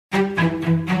Hey,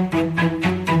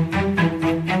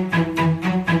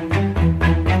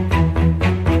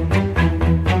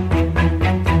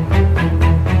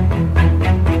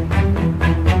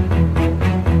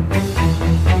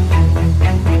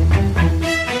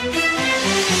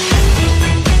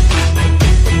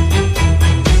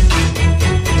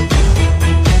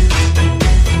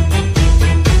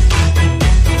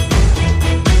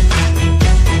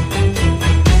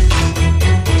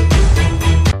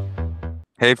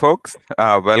 folks,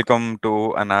 welcome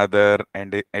to another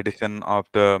edition of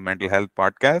the Mental Health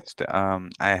Podcast.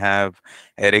 I have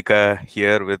Erika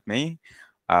here with me,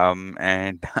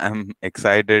 and I'm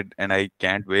excited and I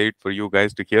can't wait for you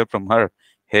guys to hear from her.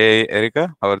 Hey,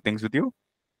 Erika, how are things with you?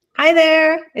 Hi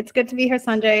there. It's good to be here,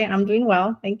 Sanjay. I'm doing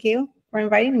well. Thank you for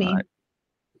inviting me.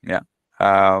 Yeah.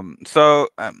 The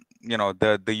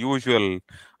usual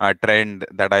trend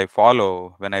that I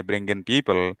follow when I bring in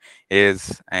people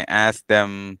is I ask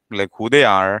them like who they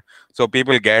are, so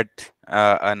people get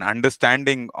an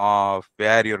understanding of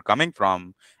where you're coming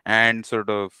from and sort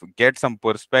of get some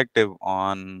perspective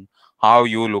on how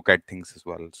you look at things as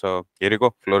well. So here you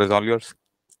go. Floor is all yours.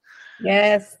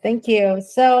 Yes, thank you.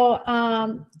 So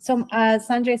as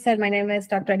Sanjay said, my name is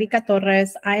Dr. Erika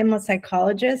Torrez. I am a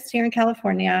psychologist here in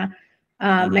California,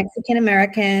 Mm-hmm. Mexican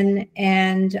American,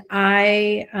 and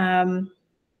I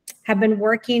have been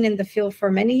working in the field for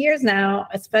many years now,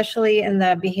 especially in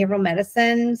the behavioral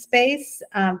medicine space,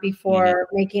 Mm-hmm. before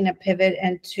making a pivot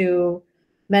into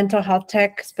mental health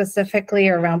tech, specifically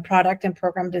around product and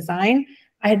program design.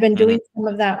 I had been Mm-hmm. doing some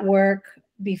of that work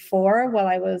before while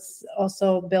I was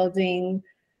also building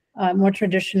more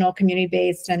traditional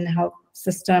community-based and health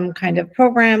system kind of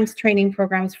programs, training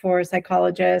programs for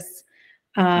psychologists.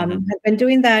 Mm-hmm. I've been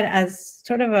doing that as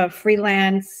sort of a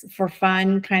freelance for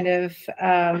fun kind of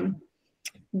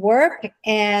work.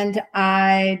 And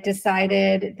I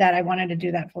decided that I wanted to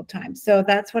do that full time. So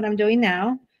that's what I'm doing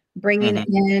now, bringing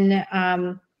Mm-hmm.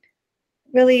 in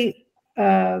really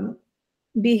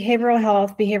behavioral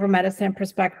health, behavioral medicine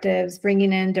perspectives,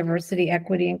 bringing in diversity,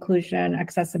 equity, inclusion,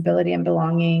 accessibility, and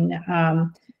belonging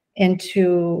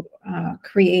into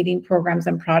creating programs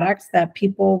and products that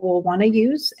people will want to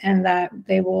use and that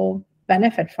they will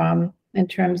benefit from in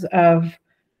terms of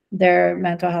their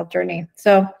mental health journey.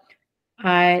 So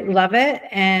I love it.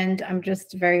 And I'm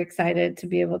just very excited to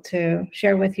be able to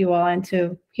share with you all and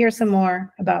to hear some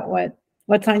more about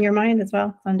what's on your mind as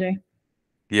well, Sanjay.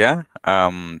 Yeah,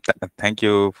 thank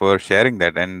you for sharing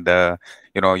that. And,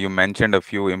 you mentioned a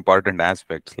few important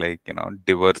aspects like,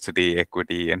 diversity,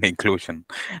 equity, and inclusion.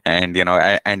 And,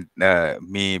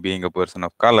 me being a person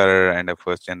of color and a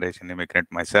first generation immigrant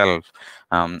myself,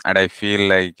 and I feel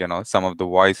like, some of the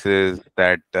voices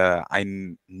that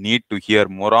need to hear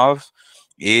more of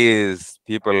is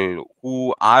people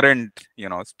who aren't,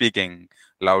 speaking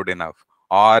loud enough,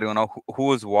 or,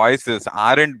 whose voices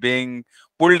aren't being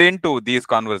pulled into these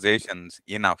conversations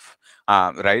enough,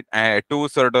 right? To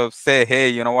sort of say, hey,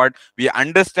 you know what, we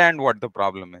understand what the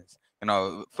problem is.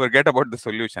 Forget about the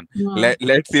solution. Mm.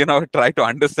 Let's try to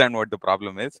understand what the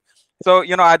problem is. So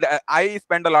I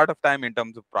spend a lot of time in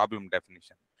terms of problem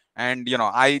definition, and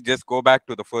I just go back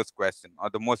to the first question or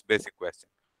the most basic question: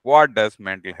 what does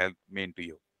mental health mean to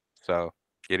you? So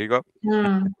here you go.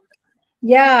 Mm.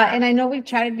 Yeah, and I know we've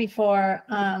chatted before,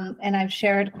 and I've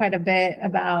shared quite a bit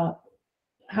about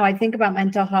how I think about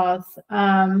mental health.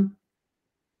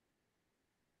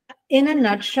 In a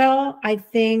nutshell, I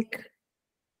think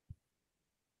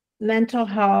mental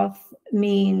health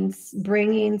means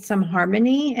bringing some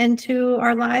harmony into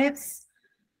our lives,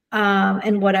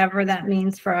 and whatever that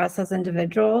means for us as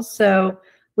individuals. So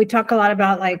we talk a lot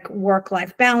about like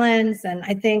work-life balance, and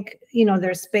I think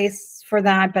there's space for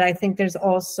that, but I think there's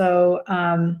also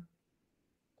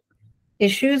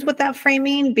issues with that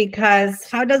framing, because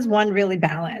how does one really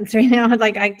balance?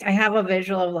 Like I have a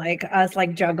visual of like us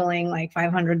like juggling like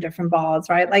 500 different balls,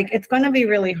 right? Like it's going to be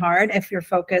really hard if you're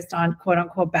focused on quote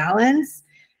unquote balance.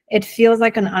 It feels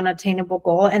like an unattainable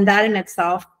goal, and that in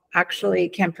itself actually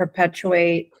can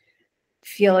perpetuate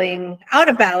feeling out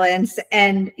of balance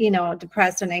and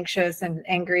depressed and anxious and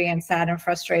angry and sad and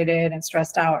frustrated and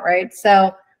stressed out, right?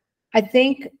 So I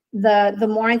think the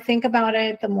more I think about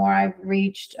it, the more I've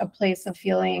reached a place of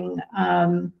feeling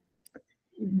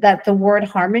that the word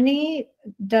harmony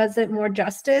does it more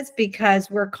justice, because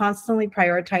we're constantly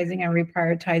prioritizing and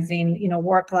reprioritizing,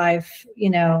 work life,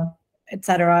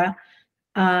 etc.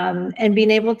 And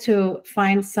being able to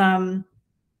find some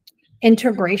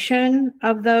integration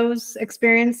of those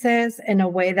experiences in a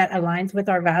way that aligns with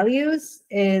our values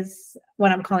is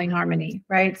what I'm calling harmony,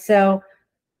 right? So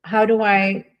how do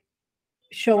I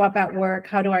show up at work?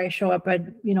 How do I show up at,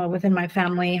 within my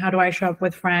family? How do I show up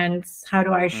with friends? How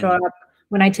do I show Mhm. up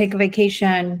when I take a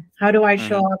vacation? How do I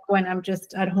show Mhm. up when I'm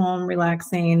just at home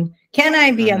relaxing? Can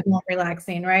I be Mhm. at home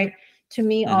relaxing, right? To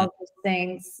me, Mhm. all those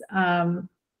things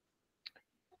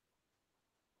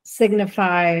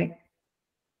signify,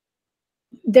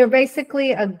 they're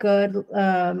basically a good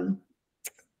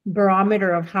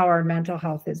barometer of how our mental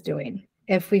health is doing.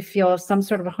 If we feel some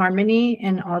sort of harmony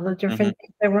in all the Mhm. different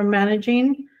things that we're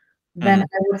managing, then Mhm.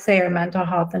 I would say our mental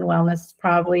health and wellness is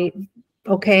probably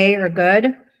okay or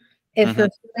good. If Mhm. we're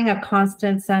feeling a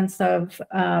constant sense of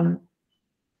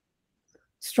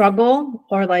struggle,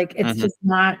 or like it's Mhm. just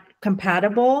not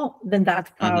compatible, then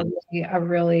that's Mhm. probably a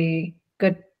really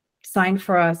good sign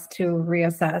for us to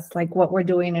reassess like what we're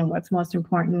doing and what's most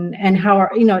important, and how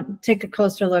our, take a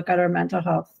closer look at our mental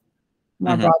health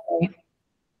more Mhm. broadly.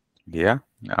 Yeah.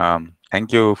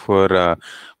 Thank you for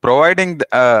providing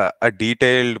a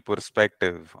detailed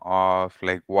perspective of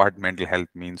like what mental health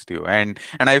means to you. And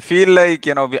I feel like,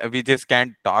 we just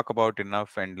can't talk about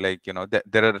enough. And like,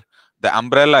 there are, the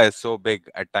umbrella is so big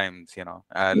at times, like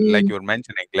Mm, you were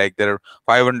mentioning, like there are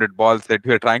 500 balls that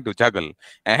we're trying to juggle.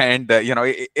 And,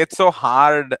 it's so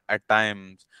hard at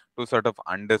times to sort of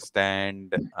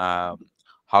understand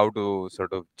how to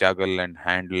sort of juggle and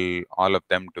handle all of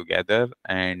them together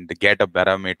and get a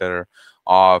barometer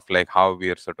of like how we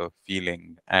are sort of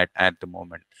feeling at the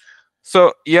moment.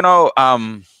 So,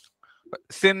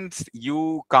 since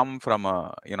you come from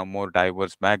a more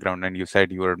diverse background, and you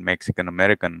said you were Mexican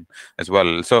American as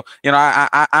well, so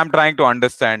I'm trying to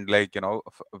understand, like,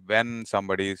 when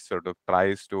somebody sort of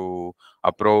tries to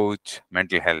approach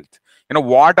mental health,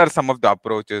 what are some of the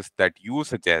approaches that you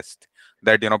suggest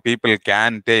that people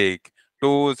can take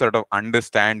to sort of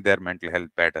understand their mental health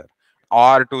better,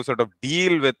 or to sort of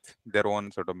deal with their own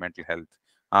sort of mental health,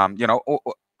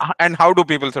 and how do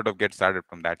people sort of get started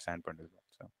from that standpoint as well?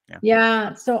 So yeah.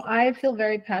 yeah, so I feel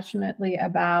very passionately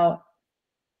about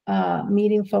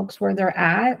meeting folks where they're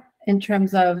at in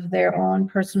terms of their own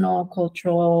personal,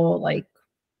 cultural, like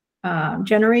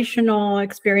generational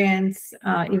experience,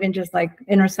 even just like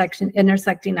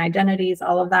intersecting identities,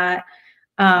 all of that.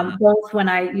 Mhm. Both when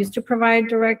I used to provide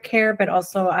direct care, but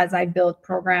also as I build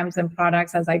programs and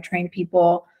products, as I train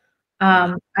people.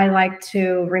 Mhm. I like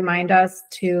to remind us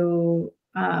to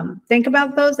think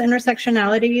about those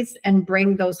intersectionalities and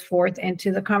bring those forth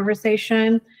into the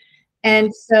conversation. Mhm.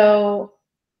 And so,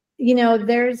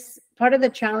 there's part of the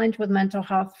challenge with mental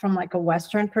health from like a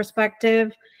Western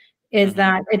perspective is Mhm.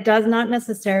 that it does not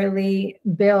necessarily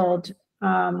build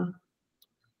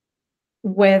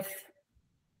with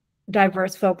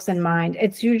diverse folks in mind.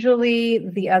 It's usually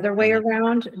the other way Mhm.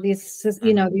 around. Mhm.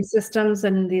 These systems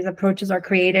and these approaches are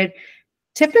created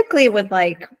typically with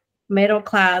like middle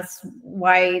class,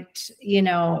 white,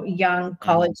 young Mhm.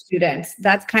 college students.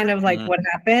 That's kind of like Mhm. what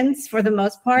happens for the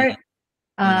most part.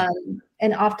 Mhm. Mhm.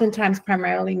 And oftentimes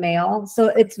primarily male. So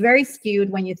it's very skewed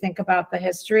when you think about the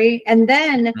history. And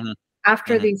then Mhm.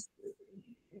 after Mhm. these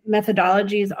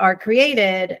methodologies are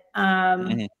created,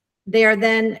 Mhm. they are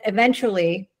then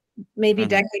eventually, maybe Mhm.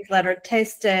 decades later,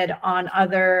 tested on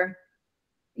other,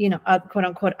 quote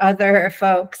unquote, other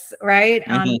folks, right?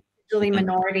 On Mhm. usually Mhm.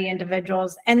 minority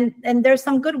individuals. And there's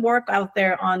some good work out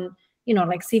there on,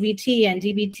 like CBT and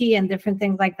DBT and different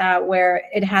things like that, where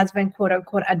it has been quote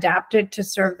unquote adapted to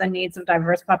serve the needs of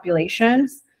diverse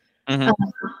populations. Mhm.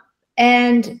 Um,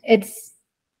 and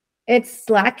it's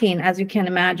lacking, as you can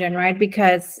imagine, right?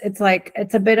 Because it's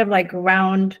a bit of like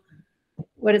round,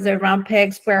 what is it, round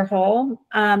peg, square hole.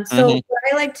 So Mhm. what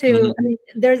I like to, Mhm. I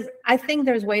mean, I think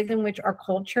there's ways in which our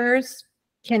cultures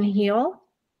can heal.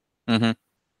 Mhm.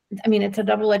 I mean, it's a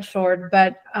double-edged sword,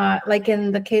 but like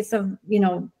in the case of,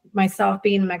 myself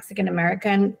being Mexican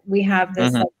American, we have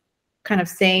this Mhm. like kind of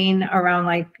saying around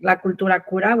like la cultura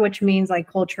cura, which means like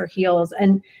culture heals.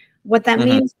 And what that Mhm.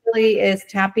 means really is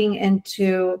tapping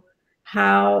into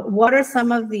what are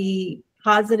some of the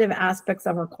positive aspects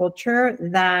of our culture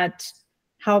that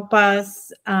help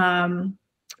us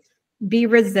be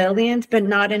resilient, but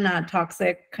not in a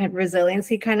toxic kind of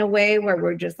resiliency kind of way where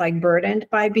we're just like burdened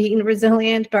by being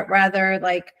resilient, but rather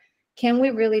like, can we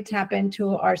really tap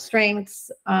into our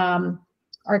strengths, our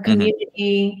Mhm.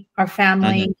 community, our Mhm.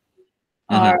 family,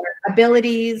 Mhm. our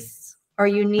abilities, our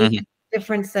unique Mhm.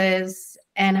 differences,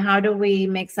 and how do we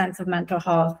make sense of mental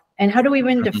health? And how do we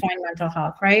even Mhm. define mental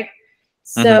health, right?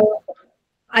 Mhm. So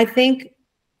I think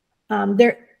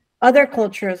there other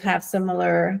cultures have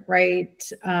similar,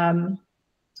 right?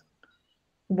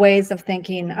 Ways of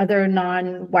thinking, other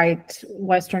non-white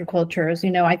Western cultures.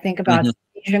 I think about Mhm.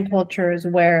 Asian cultures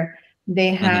where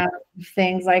They Mhm. have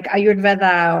things like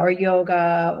Ayurveda or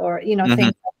yoga or, Mhm.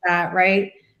 things like that,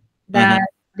 right? That Mhm.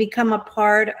 become a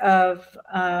part of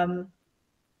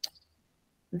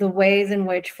the ways in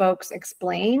which folks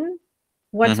explain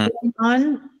what's Mhm. going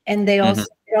on. And Mhm.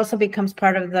 it also becomes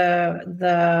part of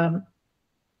the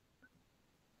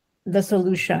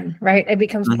solution, right? It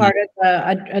becomes Mhm. part of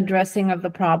the addressing of the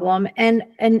problem, and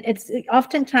it's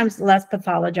oftentimes less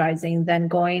pathologizing than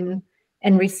going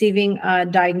and receiving a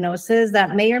diagnosis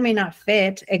that may or may not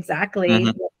fit exactly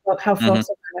Mhm. how Mhm. folks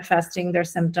are manifesting their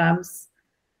symptoms,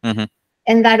 Mhm.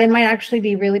 and that it might actually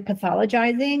be really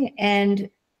pathologizing and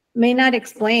may not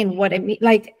explain what it means.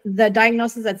 Like the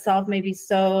diagnosis itself may be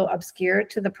so obscure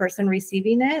to the person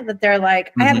receiving it that they're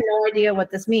like, I have Mhm. no idea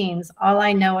what this means. All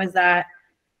I know is that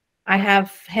I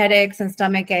have headaches and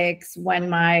stomach aches when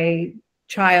my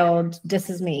child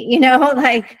disses me,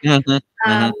 like, Mhm.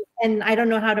 um, Mhm. and I don't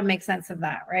know how to make sense of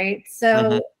that, right? Mhm.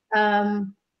 So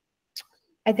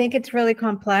I think it's really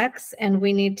complex, and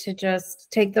we need to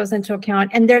just take those into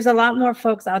account. And there's a lot more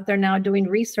folks out there now doing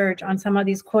research on some of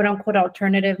these quote unquote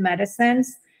alternative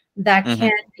medicines that Mhm.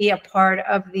 can be a part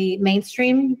of the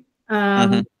mainstream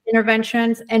Mhm.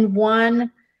 interventions. And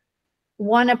one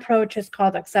approach is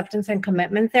called acceptance and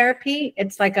commitment therapy.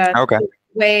 It's like a Okay.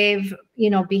 wave,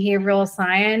 behavioral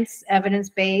science,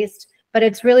 evidence-based, but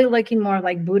it's really looking more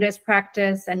like Buddhist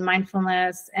practice and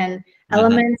mindfulness and Mhm.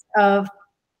 elements of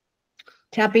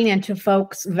tapping into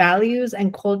folks' values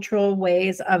and cultural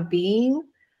ways of being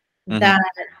Mhm.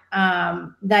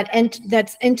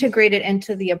 that's integrated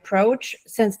into the approach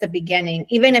since the beginning,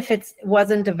 even if it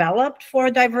wasn't developed for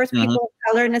diverse Mhm. people of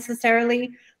color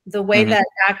necessarily. The way Mhm. that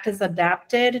ACT is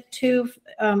adapted to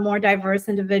more diverse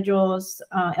individuals,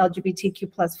 LGBTQ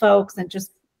plus folks, and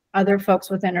just other folks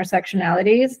with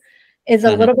intersectionalities is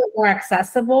a Mhm. little bit more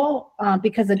accessible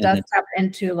because it does Mhm. tap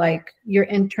into like your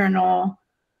internal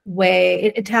way.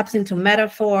 It taps into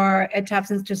metaphor, it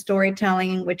taps into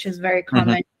storytelling, which is very Mhm.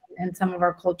 common in some of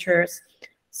our cultures.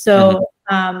 Mhm.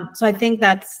 So I think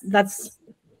that's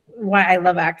why I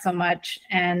love ACT so much,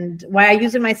 and why I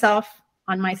use it myself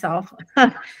on myself.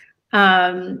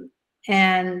 um,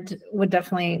 and would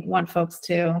definitely want folks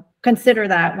to consider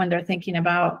that when they're thinking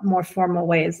about more formal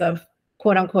ways of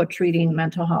quote unquote treating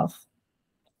mental health.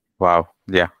 Wow.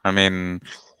 Yeah. I mean,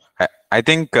 I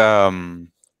think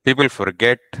people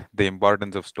forget the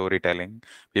importance of storytelling.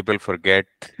 People forget,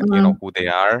 Mhm. who they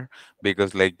are,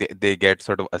 because like they get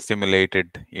sort of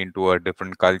assimilated into a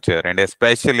different culture, and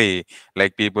especially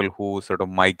like people who sort of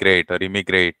migrate or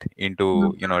immigrate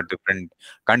into, different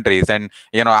countries. And,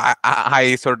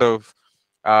 I sort of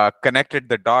connected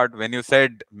the dot when you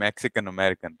said Mexican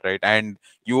American, right? And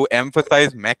you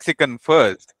emphasize Mexican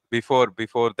first before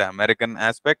the American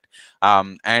aspect.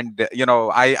 And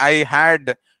I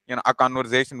had a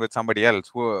conversation with somebody else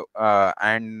who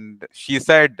and she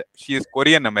said she is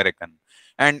Korean American.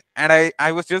 And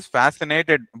I was just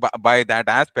fascinated by that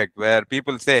aspect where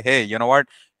people say, hey, you know what,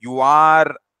 you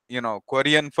are,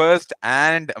 Korean first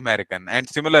and American. And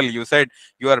similarly, you said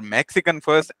you are Mexican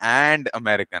first and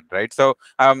American, right? So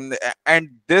and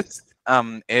this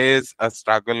is a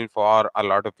struggle for a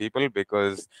lot of people,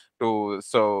 because so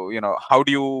how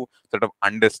do you sort of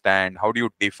understand, how do you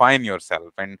define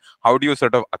yourself, and how do you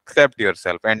sort of accept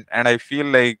yourself? And I feel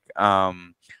like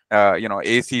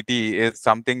ACT is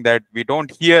something that we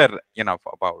don't hear enough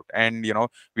about, and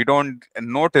we don't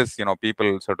notice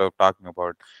people sort of talking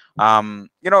about.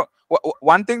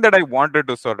 One thing that I wanted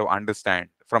to sort of understand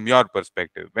from your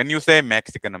perspective, when you say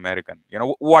Mexican American,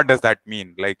 what does that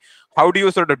mean? Like, how do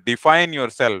you sort of define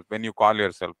yourself when you call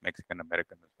yourself Mexican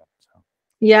American as well? So,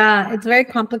 Yeah, it's very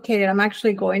complicated. I'm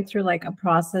actually going through like a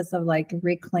process of like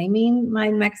reclaiming my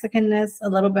Mexicanness a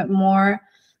little bit more,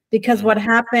 because mhm, what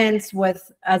happens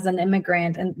with as an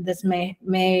immigrant, and this may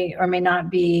or may not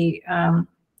be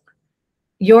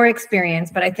your experience,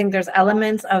 but I think there's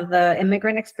elements of the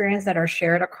immigrant experience that are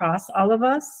shared across all of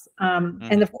us. And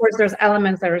mhm, of course, there's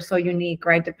elements that are so unique,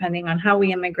 right, depending on how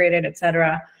we immigrated, et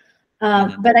cetera.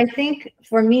 mhm, But I think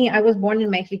for me, I was born in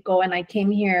Mexico and I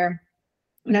came here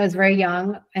when I was very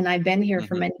young, and I've been here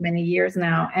for mhm, many, many years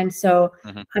now. And so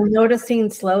mhm, I'm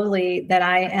noticing slowly that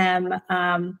I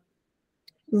am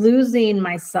losing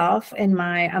myself in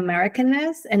my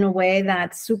Americanness in a way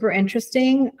that's super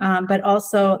interesting, but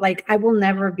also like I will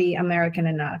never be American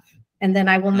enough. And then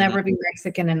I will mhm, never be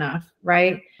Mexican enough,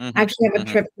 right? I mhm, actually have a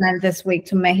mhm, trip planned this week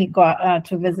to Mexico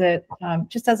to visit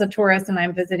just as a tourist, and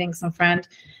I'm visiting some friend.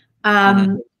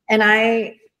 mhm, And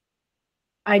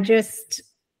I just,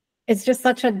 it's just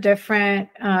such a different,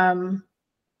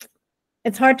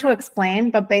 it's hard to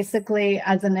explain, but basically,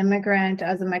 as an immigrant,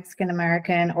 as a Mexican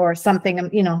American, or something,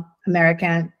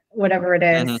 American, whatever it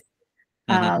Mhm. is.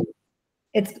 Mhm. Um,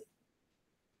 it's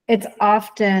it's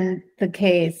often the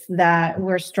case that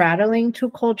we're straddling two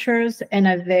cultures in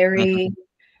a Mhm. very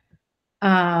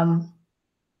um,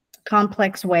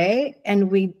 complex way,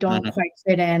 and we don't Mhm. quite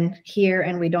fit in here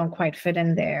and we don't quite fit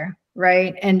in there,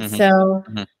 right? And Mhm. so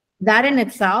Mhm. that in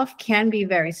itself can be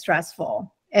very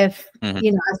stressful if,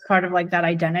 Mhm. as part of like that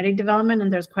identity development,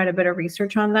 and there's quite a bit of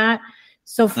research on that.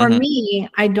 So for Mhm. me,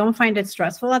 I don't find it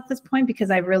stressful at this point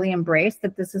because I really embrace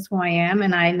that this is who I am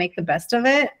and I make the best of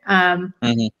it. Mhm.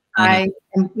 Mhm. I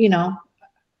am,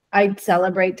 I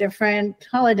celebrate different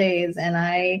holidays and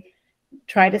I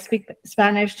try to speak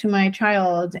Spanish to my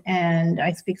child and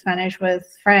I speak Spanish with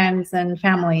friends and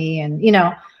family. And,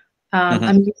 Mhm.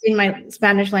 I'm using my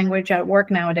Spanish language at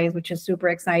work nowadays, which is super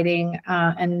exciting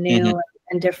and Mhm. new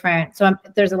and different. So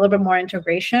there's a little bit more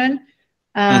integration.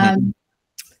 Mhm. Um,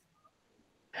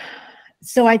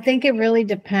 so I think it really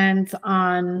depends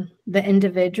on the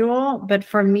individual. But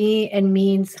for me, it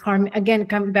means harm. Again,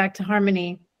 coming back to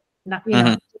harmony, not,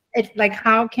 Mhm. it's like,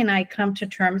 how can I come to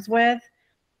terms with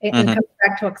and Mhm. come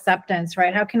back to acceptance,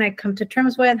 right? How can I come to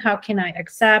terms with? How can I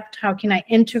accept? How can I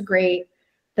integrate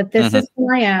that this Mhm. is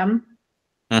who I am,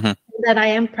 Mhm. that I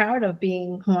am proud of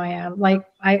being who I am. Like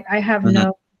Mhm. I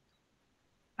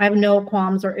have no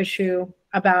qualms or issue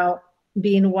about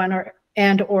being one or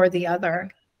the other.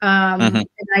 Mhm.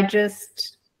 And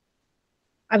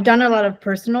I've done a lot of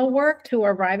personal work to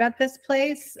arrive at this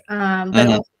place, but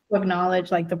Mhm. also to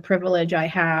acknowledge like the privilege I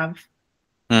have.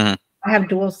 Mhm. I have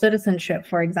dual citizenship,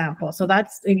 for example. So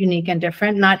that's unique and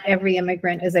different. Not every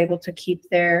immigrant is able to keep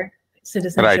their Right.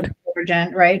 citizenship of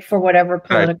origin, right? For whatever Right.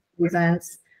 political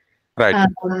reasons. Right.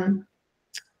 Um,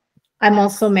 I'm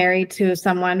also married to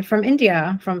someone from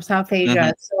India, from South Mhm.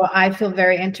 Asia. So I feel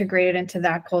very integrated into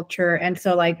that culture. And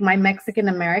so, like, my Mexican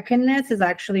Americanness is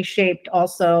actually shaped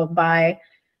also by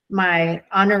my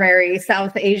honorary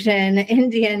South Asian Mhm.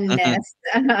 Indianness.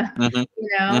 Mhm.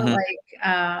 Mhm.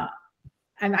 Like,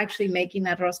 I'm actually making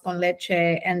arroz con leche,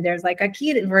 and there's like a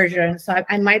kid version. So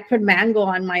I might put mango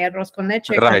on my arroz con leche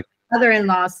because Right. my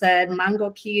mother-in-law said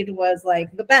mango kid was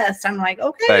like the best. I'm like,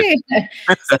 Right. okay.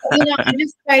 So I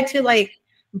just try to like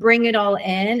bring it all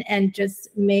in and just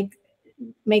make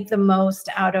the most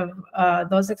out of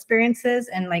those experiences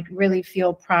and like really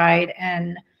feel pride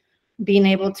and being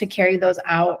able to carry those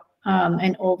out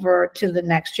and over to the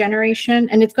next generation.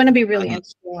 And it's going to be really Mhm.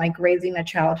 interesting, like raising a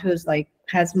child who's like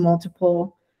has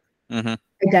multiple Mhm.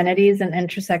 identities and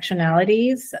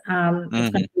intersectionalities. It's going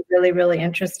Mhm. to be really, really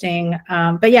interesting.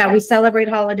 But yeah, we celebrate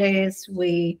holidays.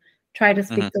 We try to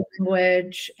speak Mhm. the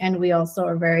language, and we also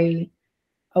are very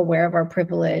aware of our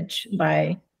privilege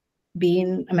by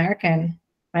being American,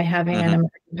 by having an Mhm.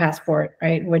 American passport,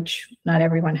 right? Which not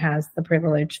everyone has the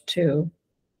privilege to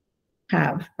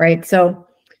have, right? So,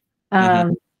 Mhm.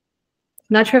 um,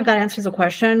 not sure if that answers the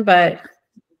question, but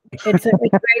it's very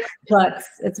complex.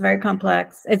 It's very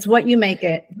complex. It's what you make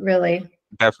it, really.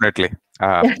 Definitely.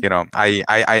 Yeah.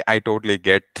 I totally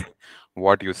get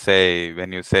what you say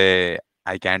when you say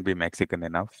I can't be Mexican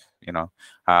enough,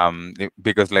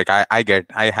 because like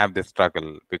I have this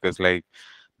struggle because like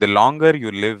the longer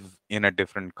you live in a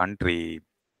different country,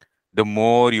 the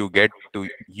more you get to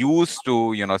used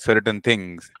to certain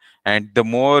things, and the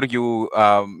more your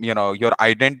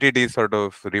identity sort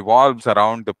of revolves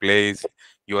around the place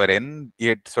you are in.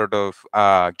 It sort of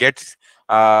gets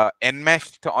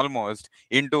enmeshed almost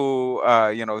into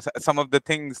some of the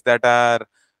things that are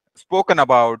spoken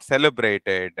about,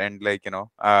 celebrated, and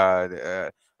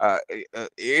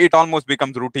it almost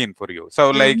becomes routine for you.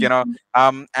 So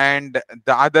Mhm. and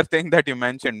the other thing that you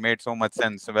mentioned made so much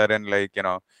sense, wherein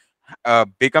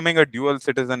becoming a dual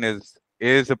citizen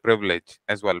is a privilege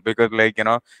as well, because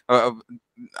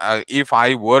uh, if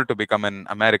I were to become an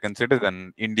American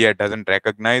citizen, India doesn't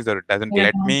recognize or doesn't Yeah.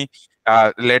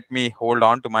 let me hold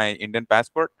on to my Indian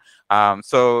passport.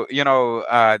 So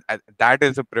that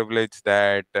is a privilege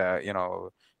that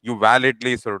you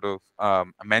validly sort of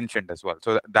mentioned as well.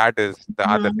 So that is the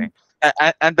other Mhm. thing.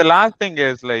 And the last thing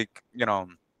is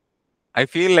I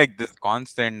feel like this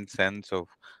constant sense of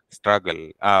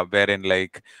struggle, wherein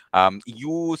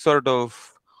you sort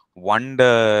of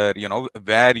wonder,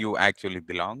 where you actually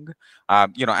belong,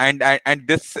 and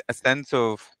this sense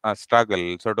of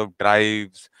struggle sort of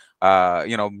drives,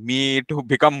 me to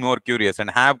become more curious and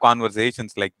have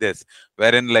conversations like this,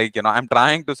 wherein I'm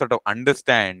trying to sort of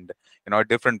understand,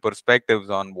 different perspectives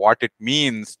on what it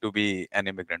means to be an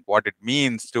immigrant, what it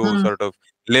means to Mhm. sort of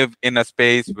live in a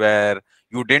space where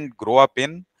you didn't grow up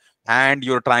in, and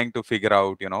you're trying to figure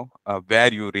out,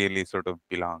 where you really sort of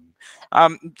belong.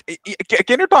 um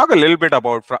can you talk a little bit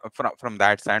about from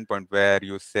that standpoint, where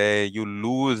you say you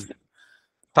lose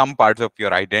some parts of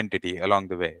your identity along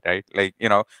the way, right? Like,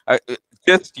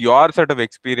 just your sort of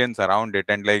experience around it,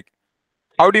 and like,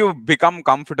 how do you become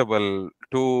comfortable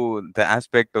to the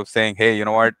aspect of saying, hey, you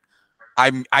know what,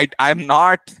 I'm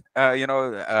not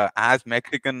as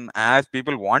Mexican as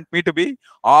people want me to be,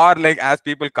 or like as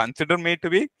people consider me to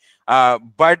be,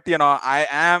 but I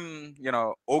am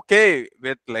okay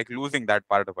with like losing that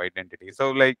part of identity.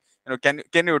 So like, can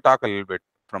you talk a little bit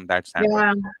from that standpoint?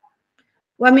 Yeah.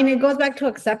 Well, I mean, it goes back to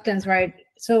acceptance, right?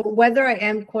 So whether I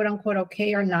am quote unquote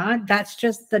okay or not, that's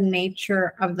just the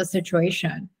nature of the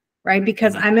situation, right?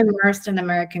 Because Hmm. I'm immersed in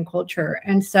American culture.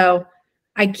 And so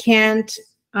I can't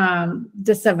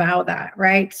disavow that,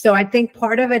 right? So I think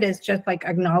part of it is just like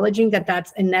acknowledging that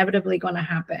that's inevitably going to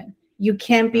happen. You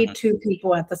can't be Hmm. two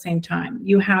people at the same time.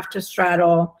 You have to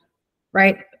straddle,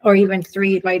 right? Or even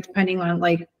three, right? Depending on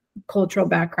like cultural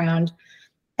background,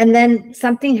 and then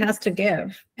something has to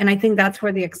give, and I think that's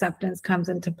where the acceptance comes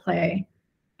into play.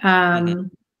 Hmm.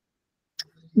 um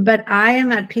but I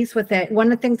am at peace with it. One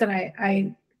of the things that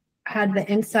I had the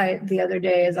insight the other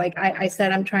day is like I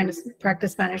said I'm trying to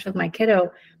practice Spanish with my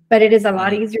kiddo, but it is a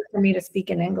lot Hmm. easier for me to speak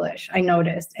in English, I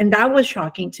noticed, and that was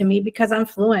shocking to me because I'm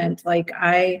fluent. Like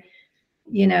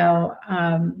you know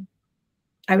um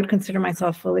I would consider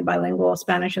myself fully bilingual.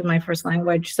 Spanish is my first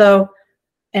language. So,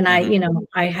 and I, Hmm.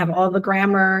 I have all the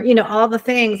grammar, all the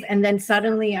things. And then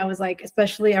suddenly I was like,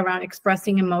 especially around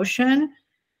expressing emotion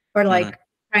or Hmm. like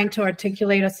trying to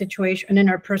articulate a situation, an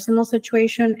interpersonal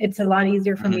situation, it's a lot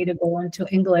easier for Hmm. me to go into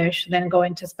English than go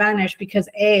into Spanish because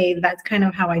A, that's kind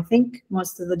of how I think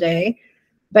most of the day.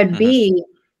 But Hmm. B,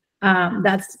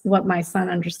 that's what my son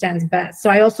understands best. So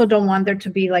I also don't want there to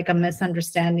be like a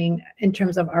misunderstanding in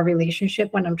terms of our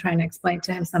relationship when I'm trying to explain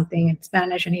to him something in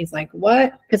Spanish and he's like,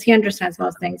 what? Because he understands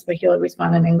most things, but he'll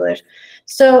respond in English.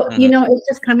 So, Hmm. it's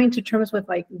just coming to terms with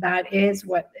like that is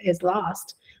what is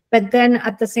lost. But then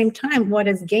at the same time, what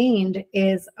is gained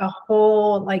is a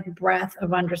whole like breadth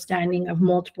of understanding of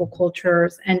multiple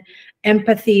cultures and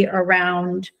empathy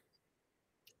around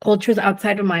cultures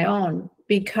outside of my own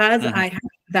because Hmm. I have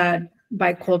that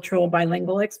bicultural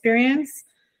bilingual experience.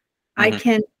 I Hmm.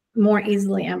 can more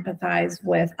easily empathize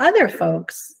with other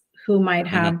folks who might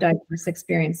Hmm. have diverse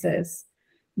experiences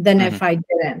than Hmm. if I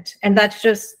didn't. And that's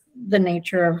just the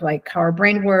nature of like how our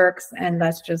brain works, and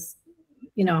that's just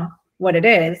you know what it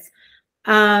is.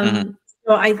 Hmm.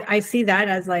 So I see that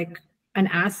as like an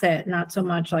asset, not so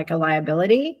much like a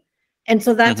liability. And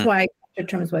so that's Hmm. why I come to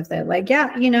terms with it. Like,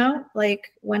 yeah,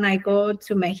 like when I go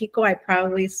to Mexico, I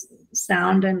probably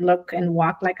sound and look and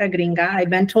walk like a gringa. I've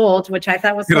been told, which I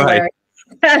thought was Right. hilarious.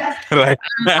 I Right.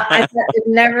 thought it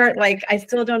never like I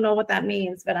still don't know what that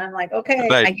means, but I'm like, okay,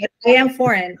 Right. I guess I am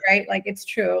foreign, right? Like it's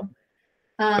true.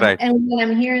 Right. And when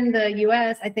I'm here in the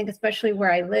US, I think especially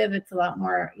where I live, it's a lot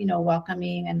more,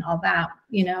 welcoming and all that,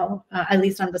 at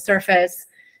least on the surface.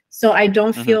 So I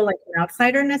don't Hmm. feel like an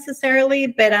outsider necessarily,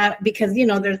 but because,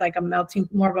 there's like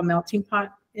more of a melting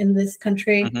pot in this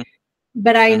country. Hmm.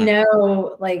 But I Hmm.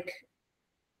 know like,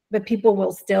 but people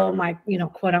will still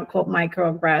quote unquote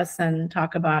microaggress and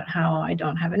talk about how I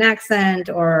don't have an accent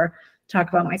or talk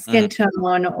about my Hmm. skin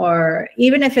tone, or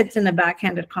even if it's in a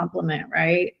backhanded compliment,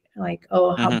 right? Like,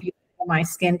 oh, how Hmm. beautiful my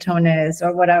skin tone is,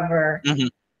 or whatever, Hmm.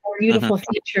 or Hmm. beautiful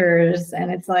features.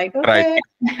 And it's like, Right. okay.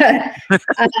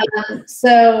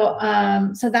 So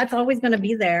that's always going to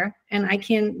be there. And I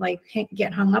can like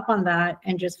get hung up on that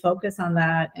and just focus on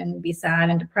that and be sad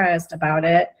and depressed about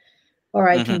it, or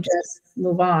I Hmm. can just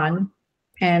move on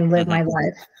and live Hmm. my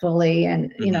life fully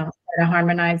and, Hmm. try to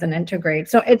harmonize and integrate.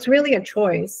 So it's really a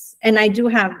choice. And I do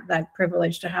have that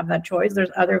privilege to have that choice.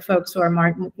 There's other folks who are,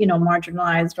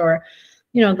 marginalized or,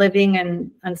 living in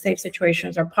unsafe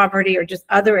situations or poverty or just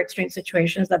other extreme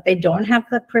situations that they don't have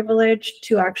the privilege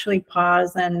to actually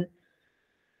pause and,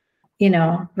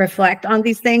 reflect on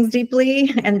these things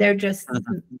deeply. And they're just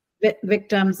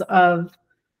victims of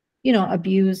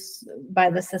abuse by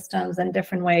the systems in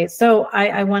different ways. So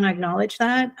I want to acknowledge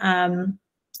that.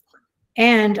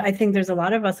 And I think there's a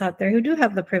lot of us out there who do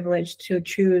have the privilege to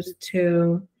choose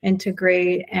to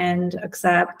integrate and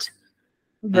accept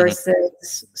Hmm.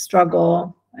 versus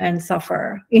struggle and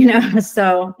suffer,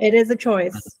 So it is a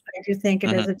choice. I do think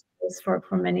it Hmm. is a choice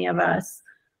for many of us.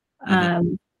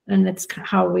 Hmm. And it's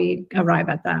how we arrive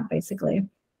at that, basically.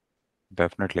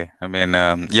 Definitely. I mean,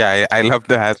 yeah, I love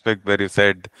the aspect where you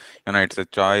said, it's a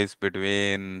choice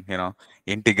between,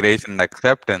 integration and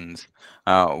acceptance,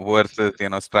 versus,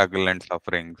 struggle and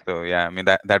suffering. So, yeah, I mean,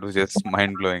 that was just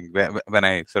mind blowing when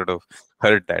I sort of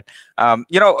heard that.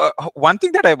 One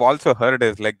thing that I've also heard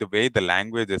is like the way the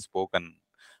language is spoken.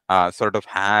 Sort of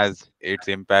has its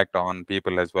impact on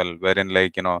people as well. Wherein,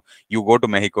 like, you go to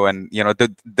Mexico and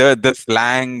the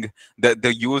slang,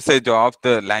 the usage of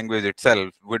the language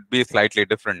itself would be slightly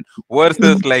different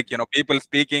versus, Mhm. like, people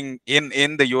speaking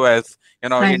in the US,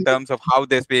 I in terms of how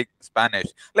they speak Spanish.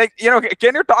 Like,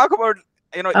 can you talk about,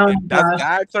 Oh does my gosh.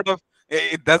 that sort of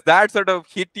does that sort of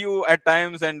hit you at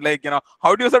times, and, like,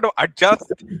 how do you sort of adjust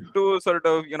to sort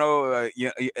of,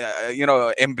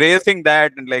 embracing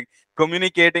that, and, like,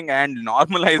 communicating and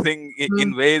normalizing Mm.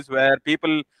 in ways where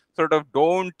people sort of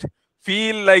don't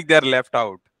feel like they're left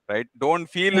out, right? Don't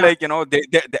feel Yeah. like,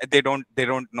 they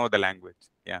don't know the language.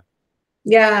 Yeah.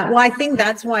 Yeah. Well, I think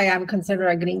that's why I'm considered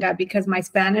a gringa because my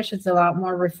Spanish is a lot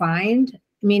more refined,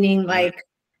 meaning Hmm. like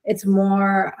it's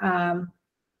more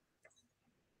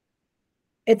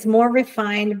it's more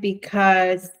refined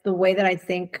because the way that I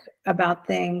think about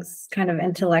things kind of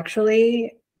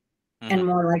intellectually and Hmm.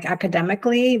 more like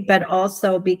academically, but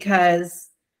also because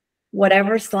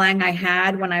whatever slang I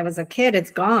had when I was a kid,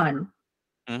 it's gone.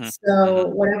 Hmm. So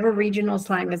Hmm. whatever regional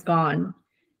slang is gone.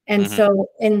 And Hmm. so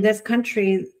in this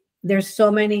country, there's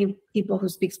so many people who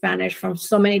speak Spanish from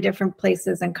so many different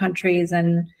places and countries,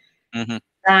 and Hmm.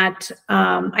 that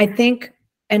I think,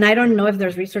 and I don't know if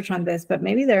there's research on this, but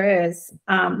maybe there is.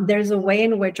 There's a way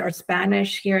in which our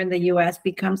Spanish here in the US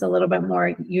becomes a little bit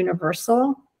more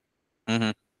universal. Hmm.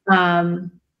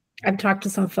 Um, I've talked to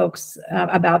some folks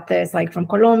about this, like from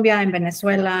Colombia and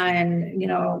Venezuela, and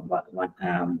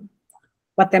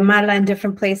Guatemala and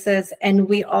different places, and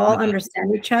we all Hmm.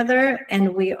 understand each other,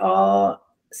 and we all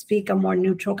speak a more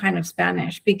neutral kind of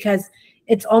Spanish because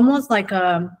it's almost like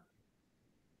a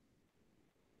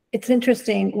it's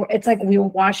interesting. It's like we are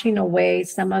washing away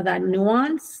some of that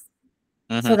nuance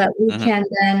so Hmm. that we Hmm. can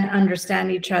then understand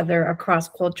each other across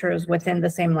cultures within the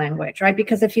same language, right?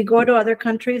 Because if you go to other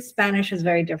countries, Spanish is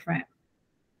very different.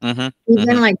 Hmm.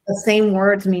 Even Hmm. like the same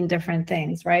words mean different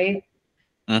things, right?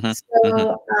 Hmm.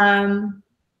 Hmm.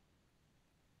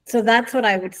 So that's what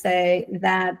I would say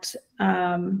that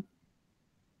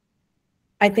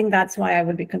I think that's why I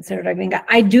would be considered a gringa.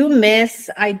 I do miss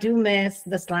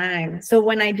the slang. So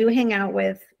when I do hang out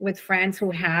with friends who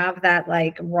have that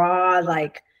like raw,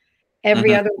 like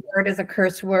every Hmm. other word is a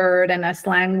curse word and a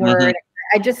slang Hmm. word,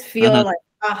 I just feel Hmm. like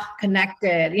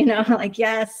connected, like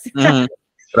yes. Hmm.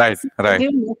 Right, So I right.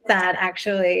 do miss that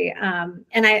actually.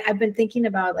 And I've been thinking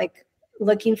about like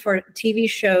looking for TV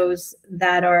shows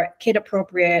that are kid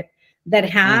appropriate that Hmm.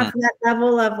 have that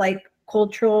level of like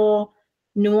cultural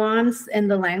nuance in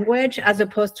the language as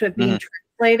opposed to it being Hmm.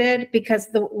 translated because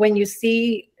the when you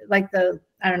see like the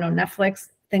I don't know Netflix,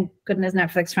 thank goodness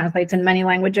Netflix translates in many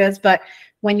languages, but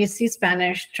when you see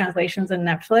Spanish translations in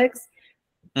Netflix,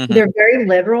 Hmm. they're very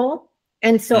literal.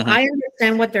 And so Hmm. I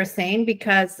understand what they're saying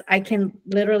because I can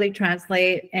literally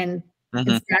translate in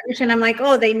Hmm. Spanish. And I'm like,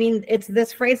 oh, they mean it's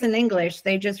this phrase in English.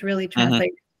 They just really Hmm.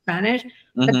 translate Spanish.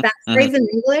 But Hmm. that Hmm. phrase in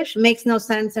English makes no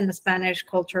sense in the Spanish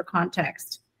culture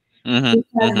context Hmm.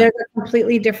 because Hmm. there's a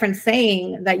completely different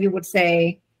saying that you would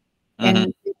say Hmm.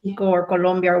 in Mexico or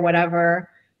Colombia or whatever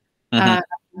Hmm. uh,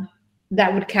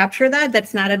 that would capture that.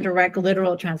 That's not a direct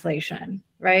literal translation,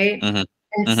 right? Hmm.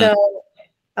 And Hmm. so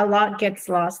a lot gets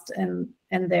lost in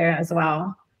there as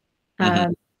well. Hmm.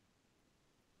 Um,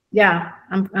 yeah,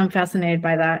 I'm fascinated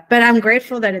by that, but I'm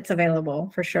grateful that it's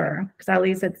available for sure because at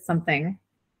least it's something.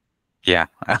 Yeah.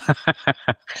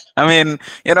 I mean,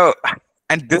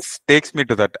 and this takes me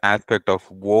to that aspect of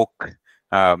woke,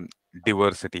 um,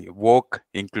 diversity, woke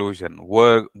inclusion,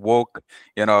 woke,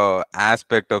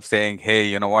 aspect of saying, hey,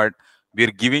 you know what?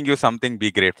 We're giving you something,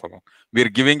 be grateful. We're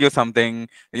giving you something,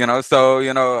 so,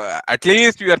 at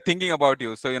least we are thinking about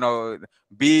you. So,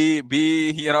 be,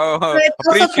 But it's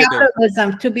also appreciative.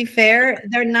 capitalism. To be fair,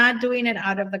 they're not doing it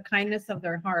out of the kindness of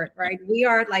their heart, right? We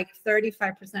are like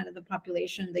 35% of the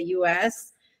population in the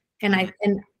US, and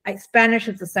Mhm. Spanish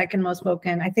is the second most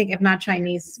spoken, I think, if not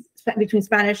Chinese, between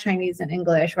Spanish, Chinese, and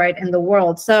English, right, in the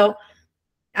world. So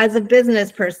as a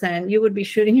business person, you would be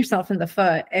shooting yourself in the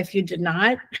foot if you did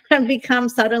not become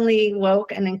suddenly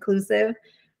woke and inclusive.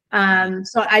 Mhm.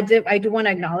 So I do want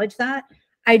to acknowledge that.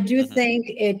 I do Mhm. think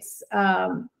it's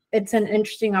an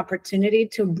interesting opportunity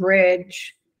to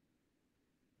bridge,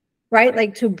 right?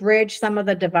 Like to bridge some of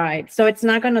the divide. So it's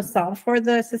not going to solve for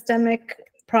the systemic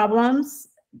problems,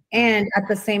 Mhm. and at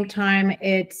the same time,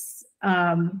 it's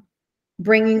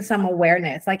bringing some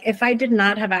awareness. Like if I did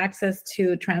not have access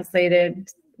to translated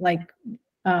like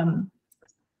um,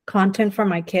 content for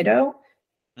my kiddo,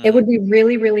 it Mhm, would be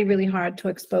really, really, really hard to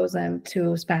expose them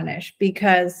to Spanish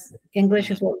because English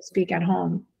mhm, is what we speak at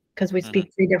home because we mhm,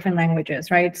 speak three different languages,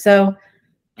 right? So,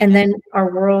 and mhm, then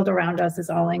our world around us is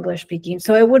all English speaking.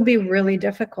 So it would be really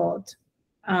difficult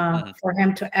mhm, for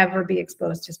him to ever be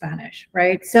exposed to Spanish,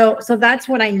 right? So that's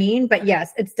what I mean. But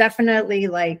yes, it's definitely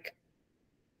like,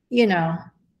 you know,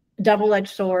 double-edged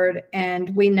sword,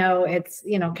 and we know it's,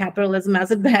 capitalism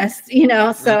as its best,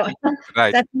 so mhm.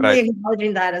 Right, definitely right.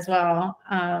 acknowledging that as well.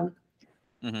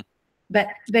 Mhm, But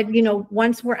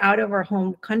once we're out of our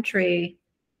home country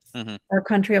mhm, or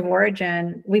country of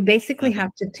origin, we basically mhm,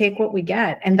 have to take what we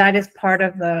get, and that is part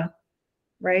of the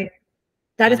right.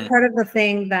 That is mhm, part of the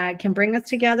thing that can bring us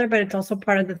together, but it's also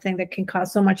part of the thing that can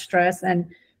cause so much stress and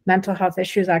mental health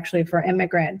issues actually for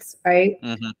immigrants, right?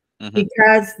 mhm, mhm,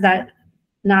 Because that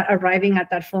not arriving at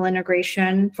that full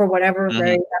integration for whatever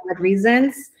very mhm, valid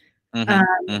reasons mhm,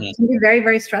 mhm, can be very,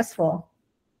 very stressful.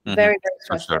 mhm. Very, very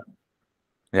For stressful. sure.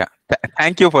 Yeah.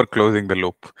 Thank you for closing the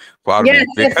loop for Yes, me,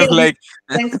 yes, because yes. like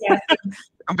Thanks for asking.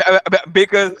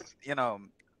 because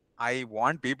I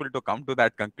want people to come to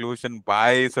that conclusion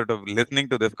by sort of listening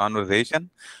to this conversation,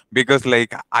 because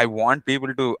like I want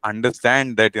people to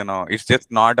understand that it's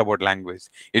just not about language.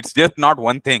 It's just not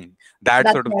one thing that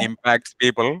That's sort of it. impacts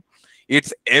people.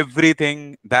 It's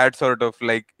everything that sort of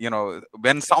like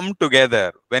when some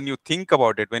together, when you think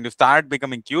about it, when you start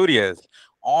becoming curious,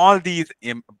 all these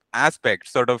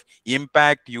aspects sort of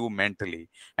impact you mentally.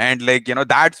 And like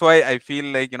that's why I feel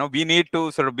like we need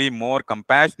to sort of be more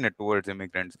compassionate towards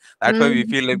immigrants. That's why we Mm,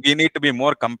 feel like we need to be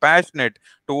more compassionate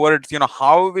towards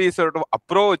how we sort of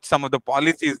approach some of the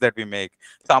policies that we make,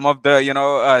 some of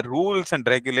the rules and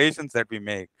regulations that we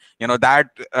make, that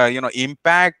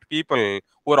impact people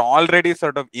who are already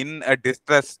sort of in a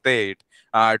distressed state,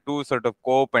 to sort of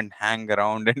cope and hang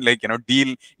around and like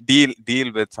deal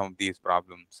with some of these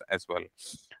problems as well.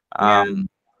 yeah. um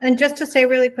And just to say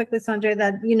really quickly, Sanjay,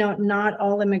 that, not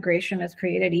all immigration is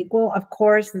created equal. Of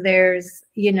course, there's,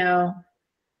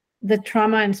 the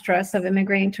trauma and stress of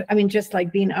immigrating to, I mean, just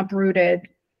like being uprooted,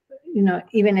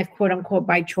 even if quote unquote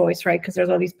by choice, right? Because there's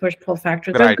all these push pull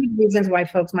factors. There's right, good reasons why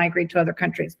folks migrate to other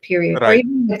countries, period, or right,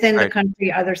 even within the right,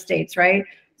 country, other states, right?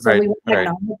 So right, we want to right.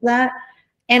 acknowledge that.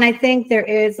 And I think there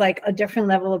is like a different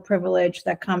level of privilege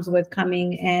that comes with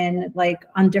coming in like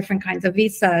on different kinds of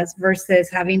visas versus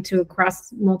having to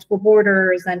cross multiple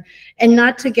borders, and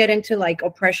not to get into like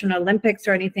oppression Olympics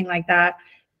or anything like that.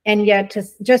 And yet to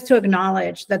just to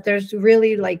acknowledge that there's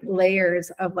really like layers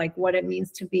of like what it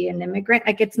means to be an immigrant.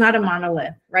 Like it's not a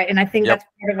monolith, right? And I think Yep. that's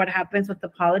part of what happens with the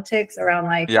politics around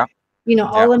like, Yeah. Yeah.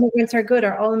 all immigrants are good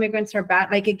or all immigrants are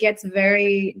bad. Like it gets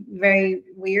very, very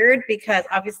weird because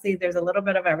obviously there's a little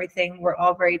bit of everything. We're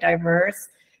all very diverse,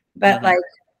 but Mm-hmm. like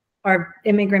our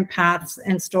immigrant paths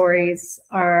and stories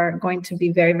are going to be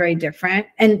very, very different.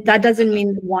 And that doesn't Mm-hmm.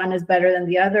 mean one is better than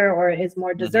the other or is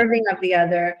more Mm-hmm. deserving of the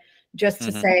other, just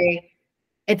to Mm-hmm. say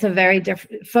it's a very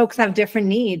different, folks have different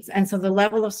needs. And so the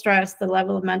level of stress, the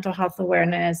level of mental health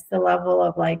awareness, the level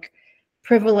of like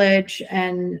privilege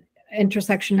and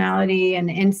intersectionality and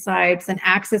insights and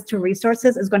access to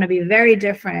resources is going to be very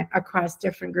different across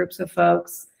different groups of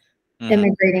folks Mm-hmm.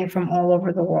 immigrating from all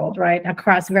over the world, right?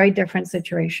 Across very different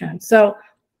situations. So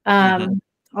Mm-hmm.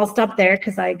 I'll stop there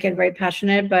because I get very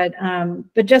passionate, but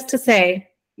just to say,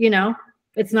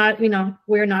 it's not,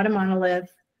 we're not a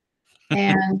monolith,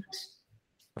 and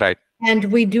Right.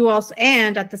 we do also,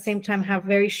 and at the same time have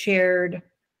very shared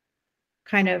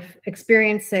kind of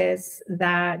experiences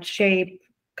that shape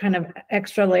kind of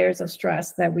extra layers of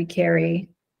stress that we carry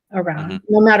Mm-hmm. around,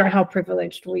 no matter how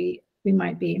privileged we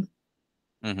might be.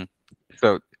 Mm-hmm.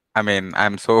 So, I mean,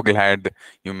 I'm so glad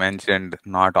you mentioned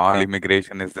not all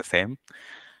immigration is the same.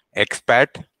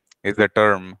 Expat is a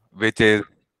term which is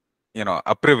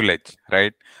a privilege,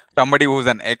 right? Somebody who's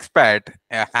an expat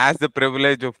has the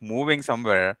privilege of moving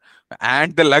somewhere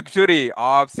and the luxury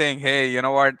of saying, hey, you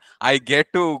know what, I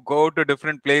get to go to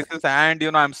different places and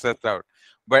I'm stressed out.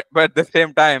 But at the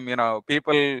same time,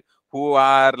 people who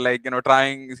are like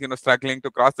trying, struggling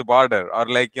to cross the border, or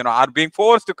like are being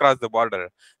forced to cross the border,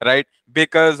 right,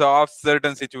 because of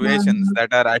certain situations Mhm.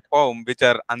 that are at home which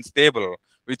are unstable,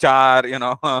 which are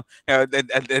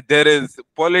there is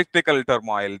political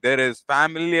turmoil, there is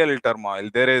familial turmoil,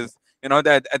 there is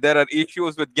that there are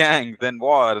issues with gangs and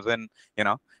wars, and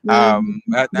Mhm.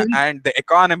 and the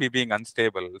economy being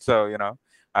unstable. So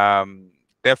um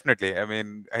definitely, I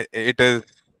mean, it is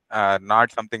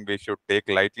not something we should take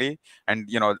lightly. And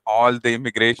all the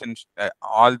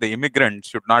immigrants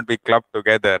should not be clubbed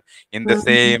together in the Mhm.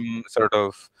 same sort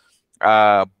of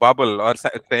bubble, or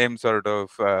same sort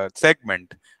of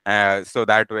segment, so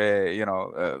that way,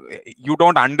 you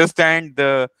don't understand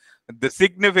the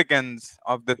significance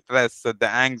of the stress, the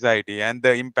anxiety, and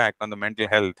the impact on the mental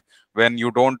health when you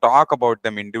don't talk about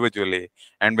them individually,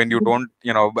 and when you don't,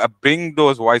 bring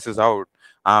those voices out,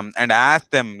 and ask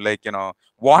them, like,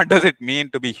 what does it mean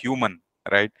to be human,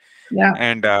 right? Yeah.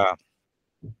 And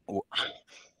wh-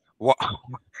 wh-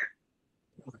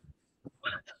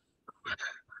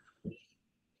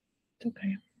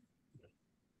 Okay.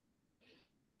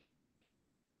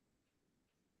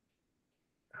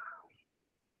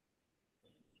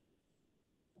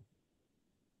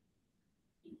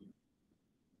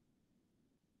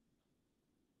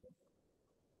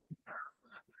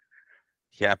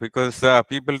 yeah, because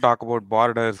people talk about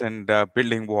borders and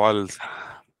building walls,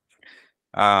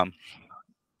 um,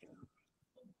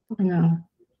 I know.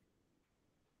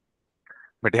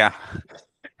 but yeah.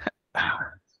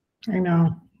 I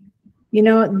know.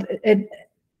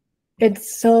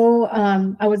 It's so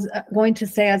I was going to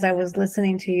say, as I was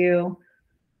listening to you,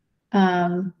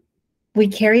 um we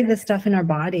carry this stuff in our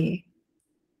body,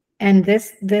 and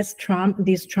this trauma,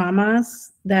 these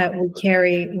traumas that we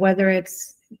carry, whether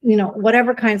it's,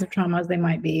 whatever kinds of traumas they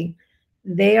might be,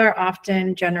 they are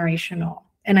often generational.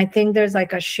 And I think there's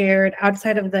like a shared,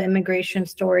 outside of the immigration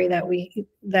story that we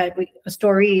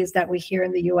stories that we hear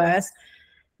in the US,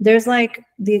 there's like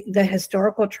the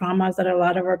historical traumas that a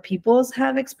lot of our peoples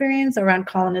have experienced around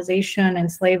colonization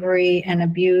and slavery and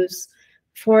abuse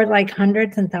for like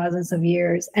hundreds and thousands of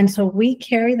years. And so we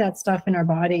carry that stuff in our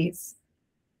bodies.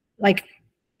 Like,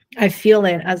 I feel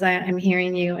it as I'm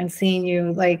hearing you and seeing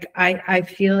you. Like, I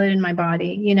feel it in my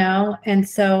body, And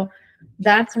so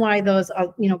that's why those,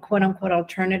 quote unquote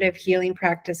alternative healing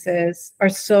practices are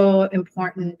so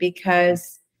important,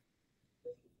 because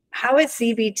how is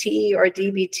CBT or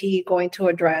DBT going to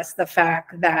address the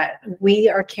fact that we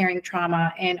are carrying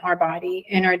trauma in our body,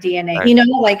 in our DNA?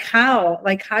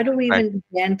 Right, How do we right, even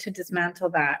begin to dismantle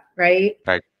that, right?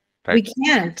 right, We right.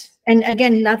 can't. And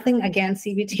again, nothing against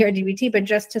CBT or DBT, but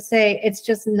just to say it's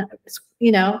just,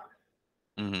 you know,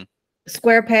 Hmm.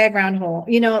 square peg, round hole,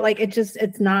 like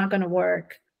it's not going to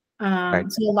work.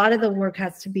 Right, So a lot of the work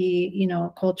has to be,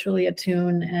 culturally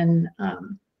attuned, and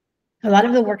a lot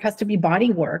of the work has to be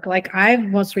body work. Like, I've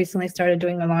most recently started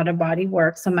doing a lot of body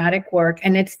work, somatic work,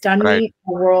 and it's done right, me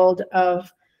a world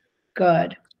of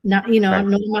good. Not, right,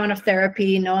 no amount of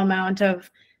therapy, no amount of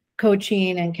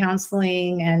coaching and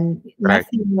counseling, and right.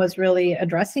 nothing was really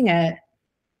addressing it,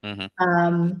 Hmm.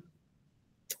 um,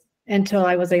 until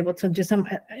I was able to do some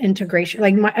integration.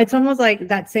 Like, it's almost like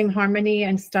that same harmony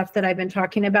and stuff that I've been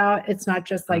talking about. It's not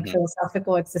just like Hmm.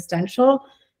 philosophical, existential.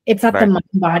 It's at the Right, mind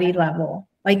body level.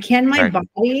 Like, right.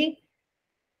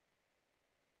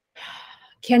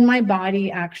 can my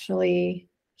body actually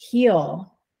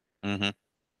heal, Hmm.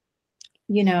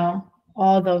 you know,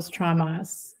 all those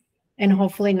traumas, and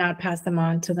hopefully not pass them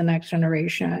on to the next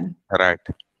generation, Right,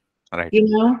 right. you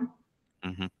know?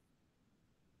 Hmm.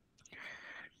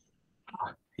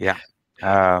 Yeah.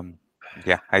 Um,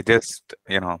 yeah. I just,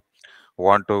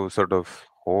 want to sort of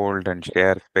hold and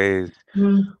share space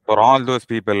Mm, for all those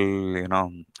people,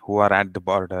 who are at the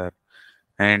border,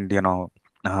 and,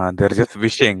 they're just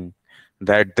wishing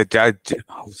that the judge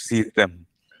who sees them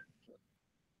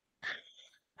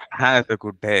has a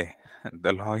good day.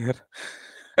 The lawyer,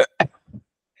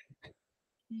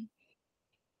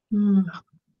 mm.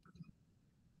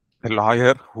 the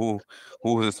lawyer who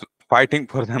is fighting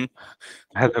for them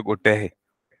has a good day.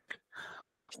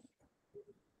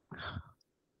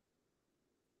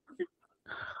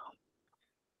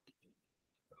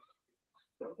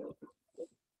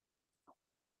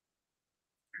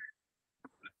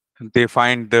 They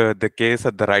find the case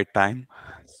at the right time.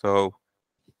 So,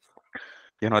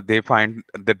 they find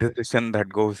the decision that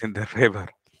goes in their favor.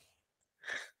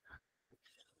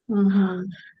 Mhm.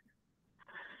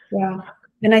 Yeah.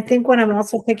 And I think what I'm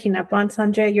also picking up on,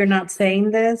 Sanjay, you're not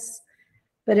saying this,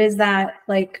 but is that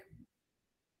like,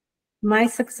 my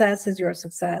success is your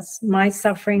success, my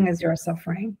suffering is your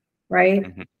suffering, right?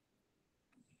 Hmm.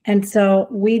 And so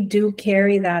we do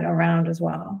carry that around as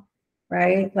well,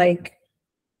 right? Like,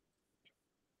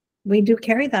 we do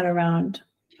carry that around.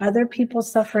 Other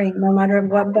people's suffering, no matter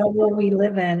what bubble we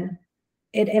live in,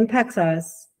 it impacts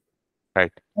us.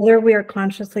 Right. Whether we are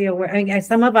consciously aware, I mean,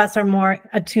 some of us are more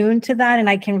attuned to that, and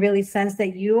I can really sense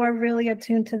that you are really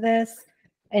attuned to this,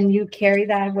 and you carry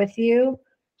that with you.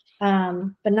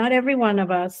 But not every one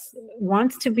of us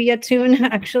wants to be attuned.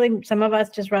 Actually, some of us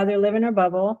just rather live in our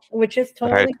bubble, which is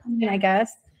Right. totally fine, I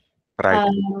guess. Right.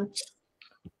 Um,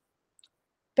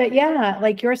 but yeah,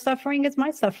 like your suffering is my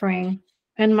suffering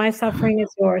and my suffering is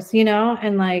yours,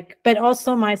 and like, but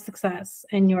also my success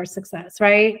and your success,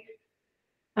 right?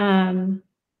 Um,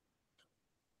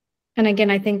 and again,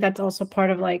 I think that's also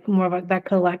part of like more of that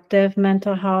collective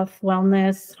mental health,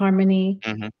 wellness, harmony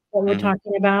Mm-hmm. that we're Mm-hmm.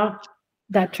 talking about,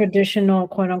 that traditional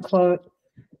quote unquote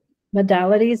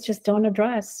modalities just don't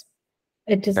address.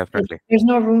 Definitely. There's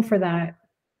no room for that.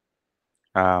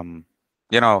 Um,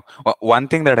 one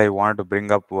thing that I wanted to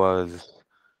bring up was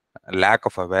lack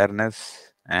of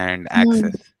awareness and Mm,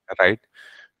 access, right?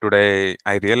 Today,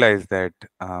 I realized that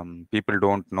people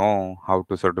don't know how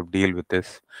to sort of deal with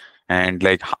this. And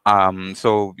like,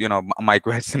 so, my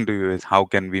question to you is how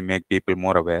can we make people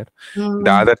more aware?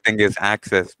 The mm, other thing is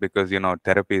access because,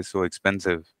 therapy is so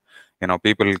expensive.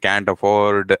 People can't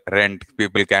afford rent,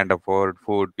 people can't afford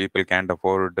food, people can't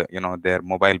afford, their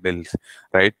mobile bills,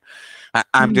 right?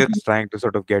 I'm mm, just trying to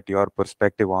sort of get your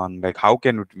perspective on like how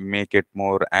can we make it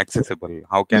more accessible?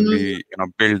 How can we,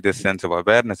 mm, build this sense of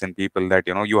awareness in people that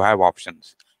you have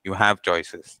options, you have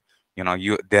choices,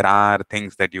 you there are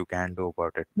things that you can do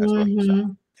about it as well. So.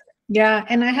 mhm. Yeah,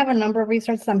 and I have a number of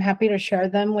resources. I'm happy to share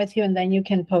them with you, and then you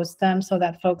can post them so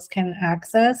that folks can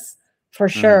access for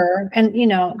Hmm. sure. And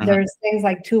Hmm. there's things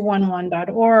like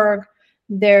 211.org,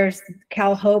 there's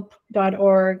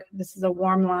calhope.org. This is a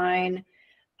warm line.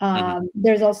 Hmm.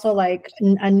 There's also like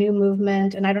a new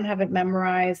movement, and I don't have it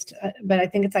memorized, but I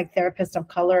think it's like Therapists of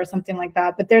Color or something like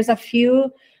that. But there's a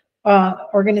few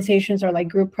organizations or like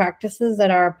group practices that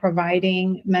are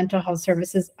providing mental health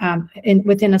services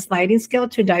within a sliding scale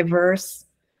to diverse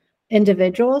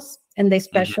individuals, and they Hmm.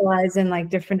 specialize in like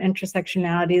different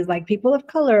intersectionalities, like people of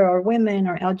color or women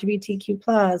or LGBTQ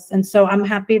plus. And so I'm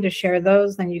happy to share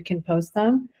those, and you can post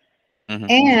them. Hmm.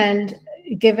 And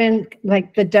given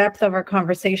like the depth of our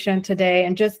conversation today,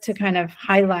 and just to kind of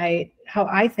highlight how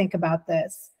I think about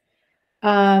this,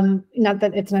 not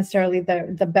that it's necessarily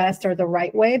the best or the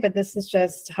right way, but this is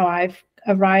just how I've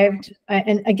arrived.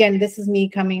 And again, this is me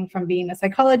coming from being a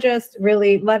psychologist,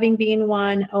 really loving being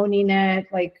one, owning it.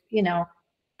 Like,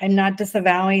 I'm not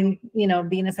disavowing,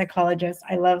 being a psychologist.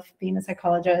 I love being a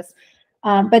psychologist.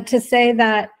 But to say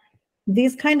that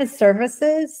these kind of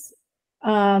services,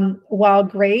 while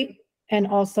great and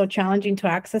also challenging to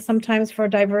access sometimes for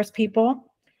diverse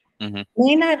people, Hmm.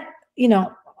 may not,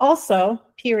 also,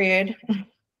 period,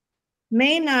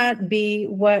 may not be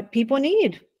what people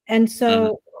need. And Hmm.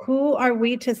 so, who are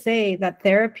we to say that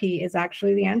therapy is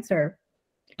actually the answer,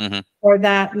 Hmm. or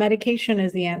that medication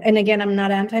is the answer? And again, I'm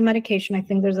not anti medication. I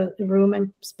think there's a room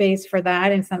and space for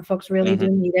that. And some folks really Hmm.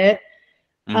 do need it.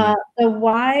 Hmm. So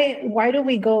why do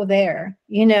we go there?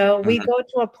 We Hmm. go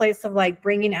to a place of like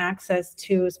bringing access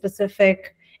to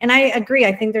specific, and I agree.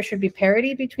 I think there should be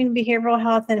parity between behavioral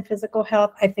health and physical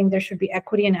health. I think there should be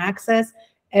equity and access.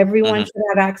 Everyone Hmm. should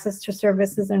have access to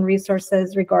services and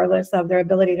resources, regardless of their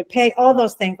ability to pay. All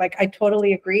those things, like I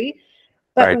totally agree.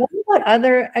 But Right. what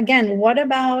about what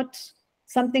about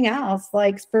something else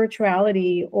like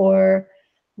spirituality, or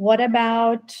what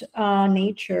about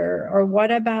nature, or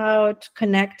what about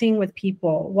connecting with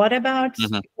people? What about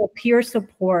Hmm. peer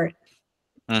support?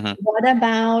 Hmm. What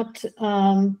about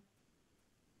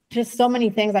just so many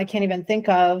things I can't even think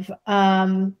of.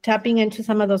 Tapping into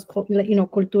some of those,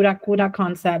 cultura cura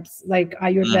concepts like Hmm.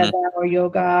 Ayurveda or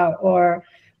yoga or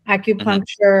Hmm.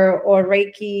 acupuncture or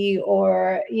Reiki,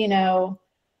 or,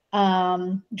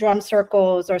 drum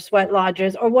circles or sweat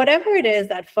lodges or whatever it is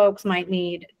that folks might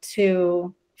need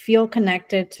to feel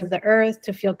connected to the earth,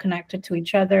 to feel connected to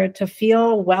each other, to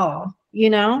feel well,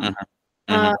 Hmm.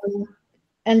 Hmm. Um,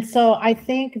 and so I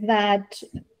think that,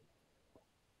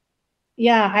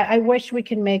 yeah, I wish we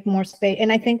could make more space.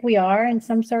 And I think we are in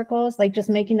some circles, like just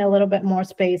making a little bit more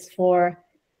space for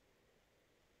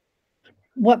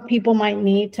what people might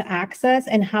need to access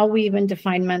and how we even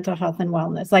define mental health and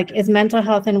wellness. Like, is mental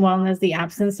health and wellness the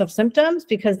absence of symptoms?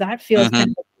 Because that feels kind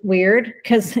Hmm. of weird.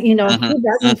 Because, Hmm. who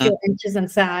doesn't Hmm. feel anxious and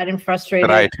sad and frustrated?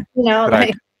 Right. Right.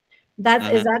 Like,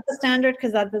 is Hmm. that the standard?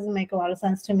 Because that doesn't make a lot of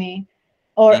sense to me.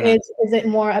 Or Hmm. is it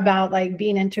more about like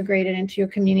being integrated into your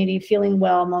community, feeling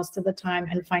well most of the time,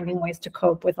 and finding ways to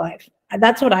cope with life?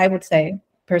 That's what I would say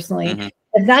personally. Hmm.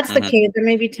 If that's the Hmm. case, there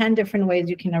may be 10 different ways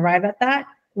you can arrive at that.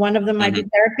 One of them might Hmm. be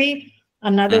therapy,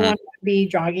 another Hmm. one might be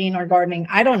jogging or gardening.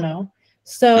 I don't know. Hmm.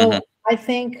 So I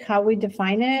think how we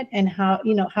define it and how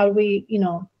we,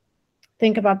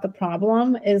 think about the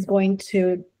problem is going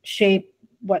to shape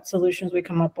what solutions we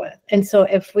come up with. And so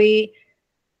if we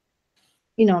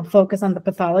focus on the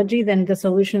pathology, then the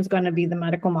solution is going to be the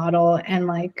medical model and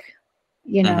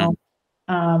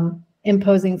Mm-hmm.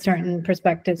 imposing certain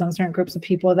perspectives on certain groups of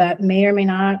people that may or may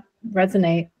not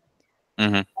resonate.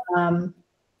 Mm-hmm. Um,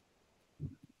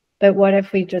 but what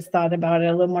if we just thought about it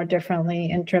a little more differently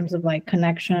in terms of like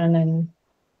connection and,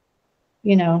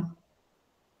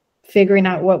 figuring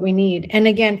out what we need. And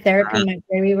again, therapy might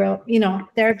very well,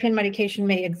 therapy and medication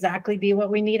may exactly be what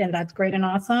we need, and that's great and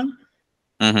awesome.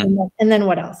 Mm-hmm. And then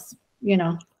what else?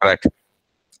 Correct. Yeah.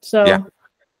 So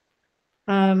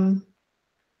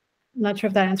not sure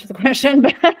if that answers the question,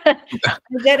 but I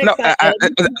get No,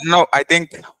 excited. no. I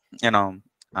think you know.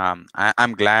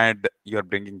 I'm glad you're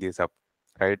bringing this up.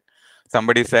 Right.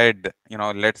 Somebody said,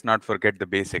 let's not forget the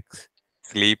basics: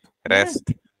 sleep, Yeah, rest,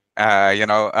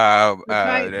 that's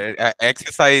right.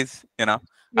 exercise.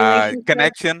 Relationship.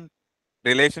 Connection, That's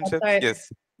relationships. right.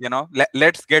 Yes.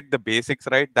 Let's get the basics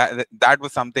right. That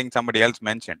was something somebody else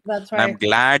mentioned, That's and I'm right.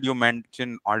 glad you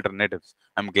mentioned alternatives.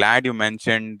 I'm glad you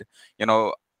mentioned, you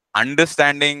know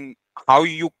understanding how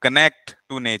you connect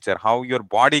to nature, how your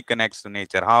body connects to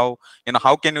nature, how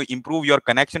can you improve your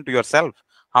connection to yourself,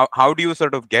 how do you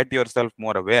sort of get yourself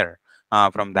more aware,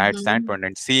 from that Mhm. standpoint,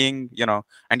 and seeing,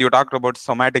 and you talked about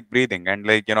somatic breathing, and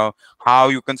how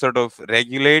you can sort of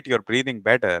regulate your breathing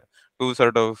better to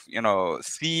sort of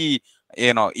see,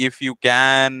 if you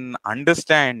can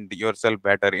understand yourself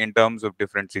better in terms of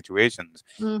different situations.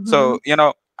 So,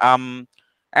 Mhm.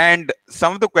 and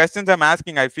some of the questions I'm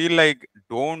asking, I feel like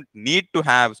don't need to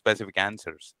have specific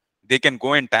answers. They can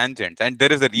go in tangents, and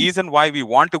there is a reason why we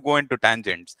want to go into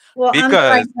tangents, Well, I'm the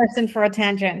right because person for a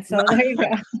tangent, so there you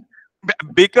go.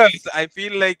 because I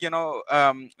feel like,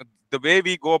 the way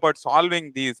we go about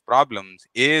solving these problems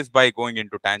is by going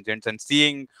into tangents and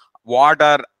seeing what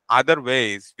are other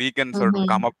ways we can sort of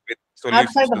come Mhm. up with Outside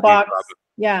solutions the to these box. problems.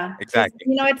 Yeah, because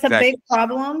Exactly. it's a big Exactly.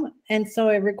 problem, and so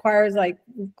it requires like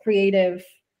creative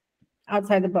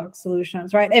outside the box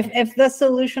solutions, right? If the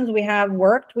solutions we have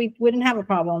worked, we wouldn't have a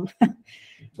problem,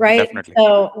 right? Definitely.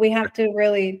 So we have to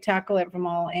really tackle it from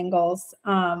all angles.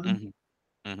 Hmm.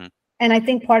 Hmm. And I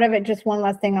think part of it, just one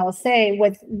last thing I will say,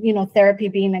 with therapy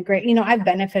being a great, I've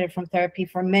benefited from therapy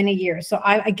for many years. So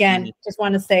I again Hmm. just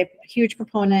want to say, huge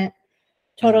proponent.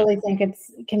 Hmm. Totally think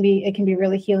it can be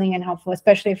really healing and helpful,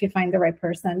 especially if you find the right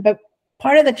person. But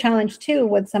part of the challenge too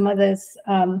with some of this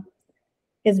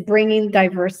is bringing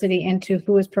diversity into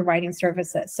who is providing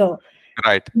services. So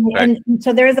Right. Right. and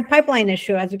so there is a pipeline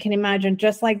issue, as you can imagine,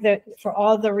 just like for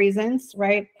all the reasons,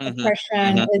 right? Hmm.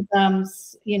 Oppression, Hmm.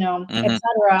 isms, Hmm. etc.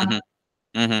 Hmm.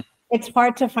 Hmm. It's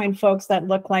hard to find folks that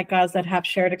look like us, that have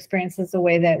shared experiences the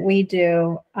way that we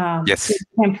do, who Yes.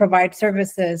 can provide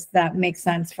services that make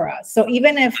sense for us. So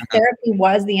even if Hmm. therapy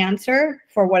was the answer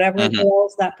for whatever Hmm.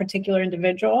 ails that particular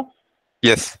individual,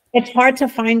 Yes. it's hard to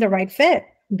find the right fit,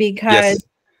 because Yes.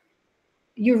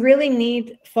 you really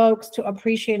need folks to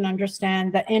appreciate and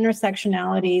understand the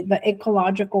intersectionality, the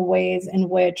ecological ways in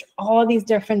which all these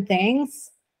different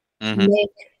things Hmm. make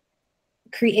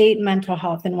create mental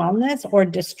health and wellness or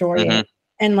destroy Hmm. it.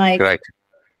 And Right.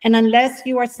 unless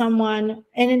you are someone,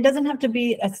 and it doesn't have to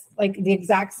be like the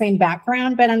exact same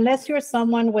background, but unless you're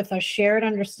someone with a shared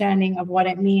understanding of what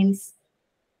it means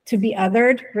to be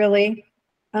othered, really,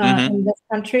 Hmm. in this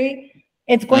country,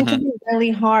 it's going to Hmm. be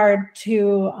really hard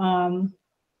to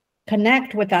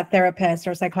connect with that therapist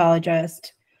or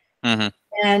psychologist, Hmm.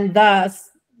 and thus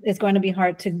it's going to be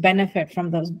hard to benefit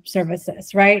from those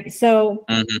services, right? So,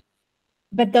 Hmm.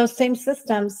 but those same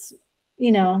systems,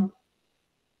 you know,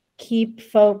 keep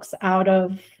folks out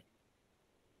of,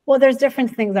 well, there's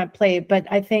different things at play, but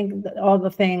I think that all the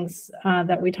things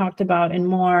that we talked about and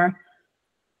more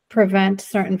prevent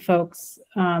certain folks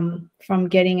from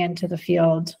getting into the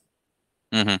field,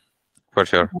 Hmm. For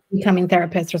sure. becoming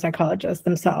therapists or psychologists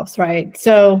themselves, right?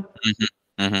 So Hmm.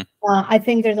 Hmm. I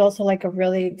think there's also like a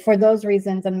really, for those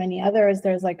reasons and many others,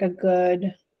 there's like a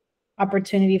good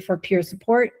opportunity for peer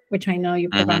support, which I know you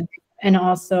Hmm. provide, and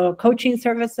also coaching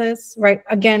services, right?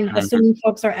 Again, Hmm. assuming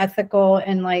folks are ethical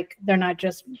and like they're not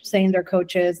just saying they're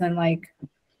coaches and like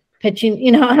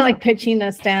pitching, like pitching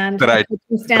a Right. coaching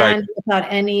Right. stand without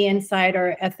any insight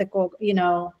or ethical,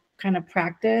 kind of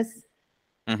practice.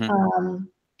 Hmm. Um,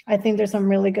 I think there's some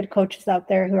really good coaches out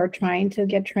there who are trying to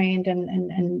get trained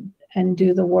and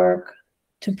do the work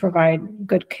to provide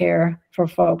good care for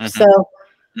folks. Hmm. So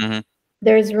Hmm.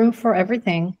 there's room for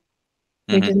everything.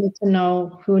 We Hmm. just need to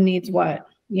know who needs what,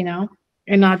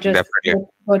 and not just Definitely.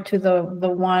 go to the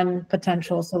one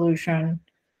potential solution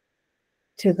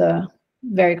to the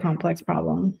very complex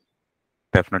problem.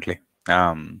 Definitely.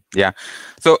 Yeah.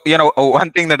 So,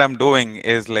 one thing that I'm doing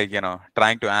is like,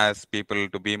 trying to ask people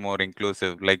to be more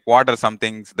inclusive. Like, what are some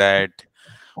things that,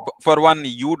 for one,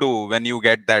 you do when you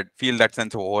feel that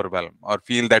sense of overwhelm or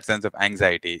feel that sense of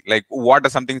anxiety? Like, what are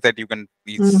some things that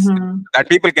Mhm. that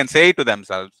people can say to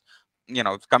themselves,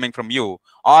 coming from you?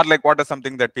 Or like, what are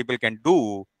something that people can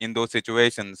do in those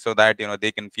situations so that,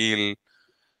 they can feel,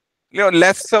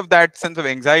 less of that sense of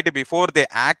anxiety before they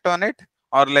act on it,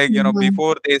 or like, Mhm.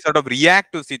 before they sort of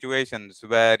react to situations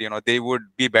where, they would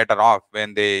be better off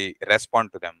when they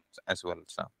respond to them as well.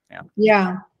 So yeah.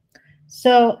 Yeah.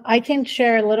 So I can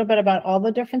share a little bit about all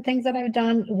the different things that I've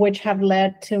done, which have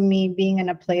led to me being in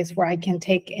a place where I can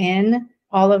take in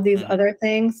all of these Hmm. other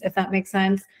things, if that makes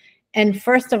sense. And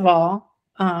first of all,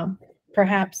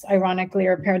 perhaps ironically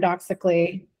or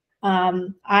paradoxically,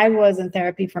 I was in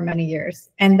therapy for many years,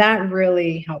 and that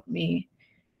really helped me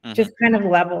Hmm. just kind of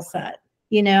level set,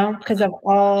 because of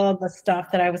all the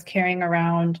stuff that I was carrying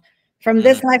around from Hmm.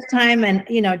 this lifetime and,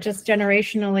 just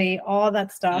generationally, all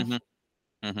that stuff. Hmm.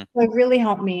 Hmm. So it really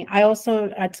helped me. I also,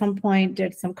 at some point,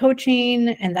 did some coaching,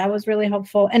 and that was really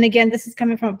helpful. And again, this is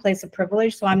coming from a place of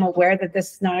privilege, so I'm aware that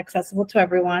this is not accessible to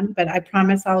everyone, but I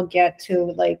promise I'll get to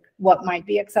like what might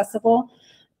be accessible.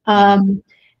 Hmm. Um,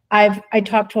 I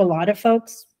talked to a lot of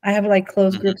folks. I have like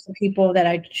closed Hmm. groups of people that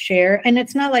I share, and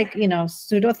it's not like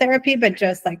pseudo therapy, but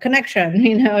just like connection.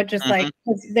 Just like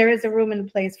Hmm. 'cause there is a room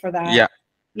and place for that. Yeah.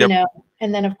 You Yep. know,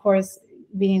 and then of course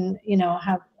being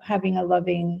having a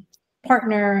loving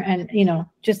partner, and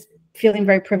just feeling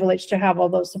very privileged to have all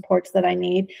those supports that I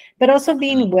need, but also Hmm.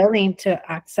 being willing to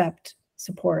accept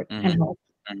support and Hmm. help,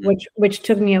 Hmm.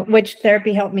 which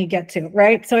therapy helped me get to,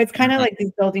 right? So it's kind of Hmm. like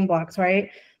these building blocks, right?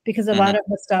 Because a Hmm. lot of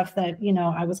the stuff that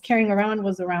I was carrying around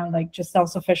was around like just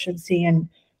self-sufficiency and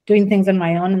doing things on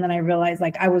my own, and then I realized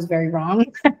like I was very wrong,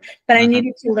 but I Hmm.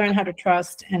 needed to learn how to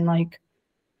trust and like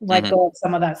let Hmm. go of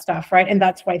some of that stuff, right? And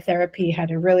that's why therapy had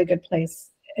a really good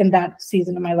place in that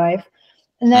season of my life.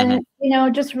 And Hmm.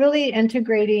 then, just really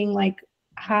integrating like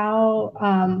how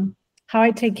how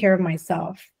I take care of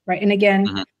myself, right? And again,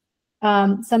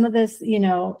 Hmm. some of this,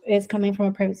 is coming from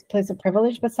a place of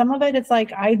privilege, but some of it, it's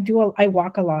like I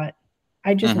walk a lot.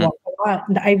 I just Hmm. walk a lot.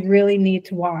 And I really need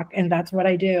to walk, and that's what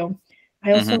I do. I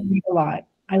Hmm. also read a lot.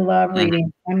 I love Hmm.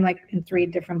 reading. I'm like in 3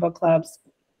 different book clubs.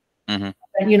 Hmm.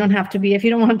 But you don't have to be if you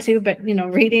don't want to, but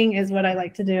reading is what I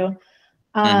like to do.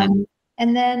 Hmm.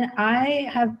 And then I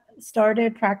have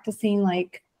started practicing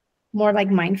like more like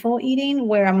mindful eating,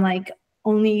 where I'm like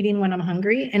only eating when I'm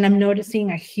hungry, and I'm noticing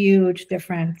a huge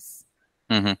difference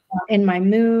Hmm. in my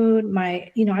mood.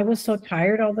 I was so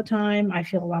tired all the time. I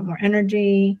feel a lot more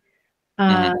energy. Hmm.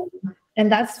 Um,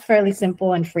 and that's fairly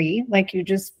simple and free. Like you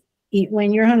just eat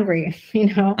when you're hungry.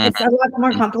 It's a lot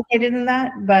more complicated than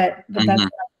that, but that's Hmm.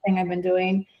 the thing I've been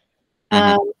doing.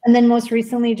 Hmm. And then most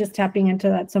recently, just tapping into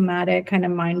that somatic kind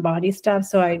of mind body stuff.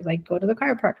 So I like go to the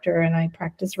chiropractor and I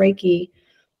practice Reiki.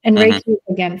 And Hmm. Reiki is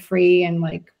again free and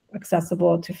like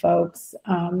accessible to folks,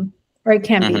 or it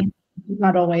can Hmm. be,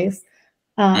 not always.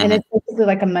 And Hmm. it's basically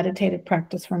like a meditative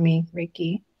practice for me,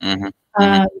 Reiki. Hmm. Hmm.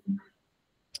 Um,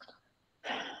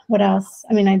 what else?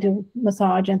 I mean, I do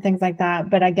massage and things like that,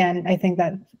 but again, I think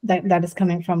that is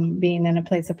coming from being in a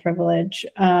place of privilege.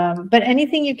 But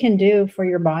anything you can do for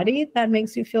your body that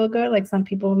makes you feel good, like some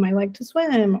people might like to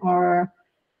swim or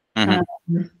Hmm.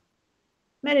 um,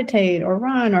 meditate or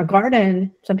run or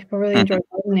garden. Some people really enjoy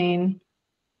gardening.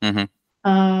 Hmm.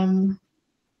 Um,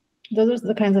 those are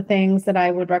the kinds of things that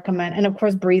I would recommend. And of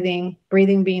course, breathing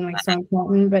being like so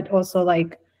important, but also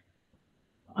like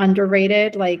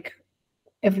underrated. Like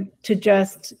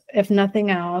if nothing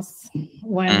else,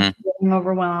 when Hmm. feeling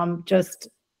overwhelmed,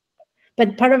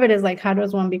 but part of it is like, how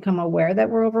does one become aware that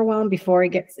we're overwhelmed before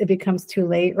it becomes too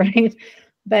late, right?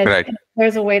 But Right.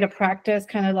 there's a way to practice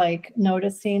kind of like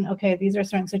noticing, okay, these are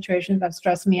certain situations that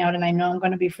stress me out and I know I'm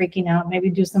going to be freaking out. Maybe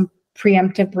do some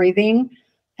preemptive breathing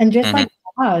and just Hmm. like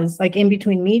pause, like in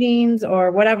between meetings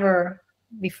or whatever,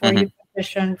 before Hmm. you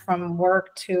transition from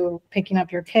work to picking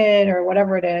up your kid or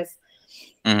whatever it is.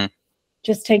 Hmm.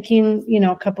 Just taking,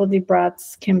 a couple of deep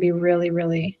breaths can be really,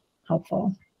 really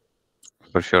helpful.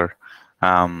 For sure.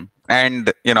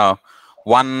 And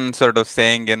one sort of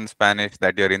saying in Spanish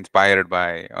that you're inspired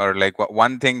by, or like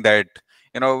one thing that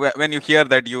when you hear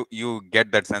that, you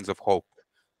get that sense of hope,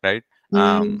 right?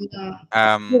 Mm, Um,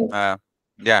 um, uh,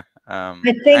 yeah. I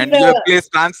think And you have the please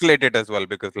translate it as well,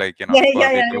 because like yeah, for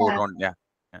yeah, yeah, people who yeah. don't, yeah.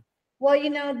 Yeah.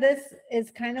 Well, this is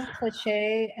kind of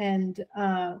cliche and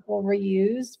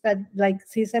overused, but like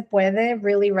 "si se puede"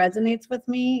 really resonates with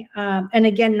me. And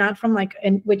again, not from like,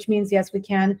 and which means yes, we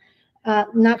can,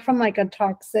 not from like a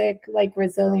toxic like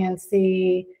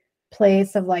resiliency.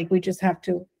 place of like we just have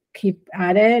to keep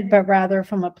at it, but rather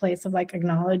from a place of like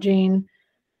acknowledging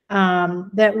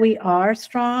that we are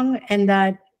strong, and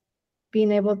that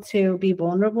being able to be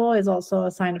vulnerable is also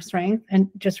a sign of strength, and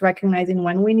just recognizing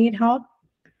when we need help,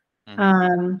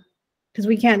 Mm-hmm. because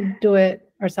we can't do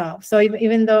it ourselves. So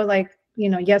even though like,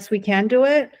 yes, we can do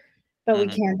it, but we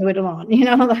Mm-hmm. can't do it alone.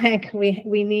 Like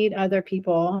we need other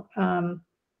people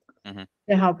Mm-hmm.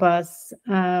 to help us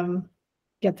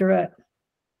get through it.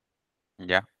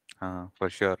 Yeah, for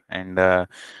sure. And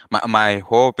my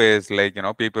hope is like,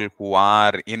 people who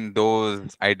are in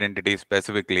those identities,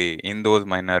 specifically in those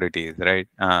minorities, right?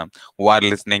 Who are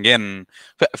listening in,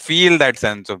 feel that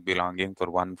sense of belonging, for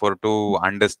one, for to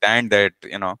understand that,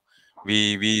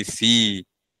 we see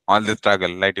all the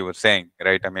struggle, like you were saying,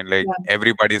 right? I mean, like Yeah.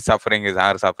 everybody's suffering is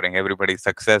our suffering, everybody's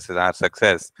success is our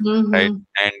success, right?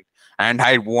 Mm-hmm. And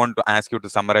I want to ask you to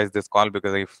summarize this call,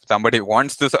 because if somebody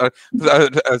wants to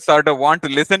sort of want to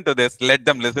listen to this, let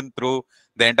them listen through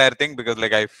the entire thing, because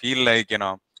like I feel like,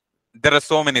 there are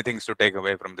so many things to take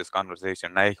away from this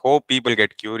conversation. I hope people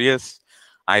get curious.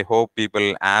 I hope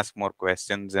people ask more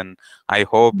questions, and I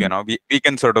hope, we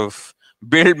can sort of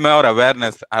build more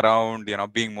awareness around,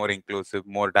 being more inclusive,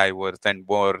 more diverse, and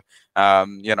more,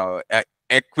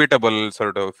 equitable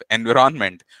sort of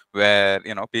environment, where,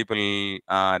 people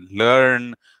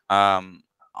learn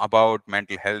about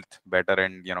mental health better,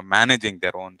 and, managing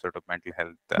their own sort of mental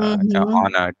health Mm-hmm.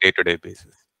 on a day-to-day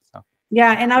basis. So.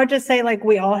 Yeah, and I would just say like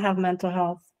we all have mental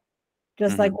health,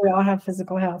 just Hmm. like we all have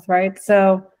physical health, right?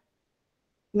 So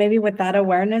maybe with that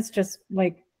awareness, just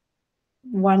like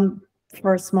one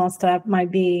first small step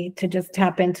might be to just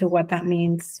tap into what that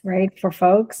means, right, for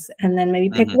folks, and then maybe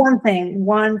pick Hmm.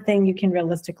 one thing you can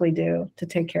realistically do to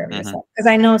take care of Hmm. yourself. Because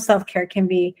I know self-care can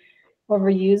be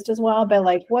overused as well, but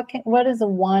like what is the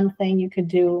one thing you could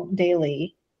do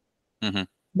daily Hmm.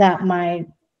 that might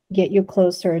get you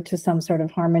closer to some sort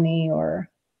of harmony or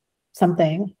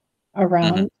something Hmm.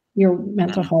 around your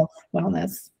mental Hmm. health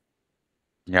wellness?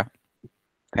 Yeah.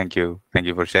 Thank you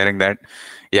for sharing that.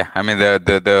 Yeah, I mean,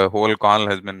 the whole call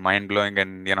has been mind blowing,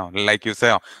 and, like you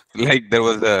say, like there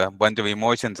was a bunch of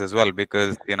emotions as well,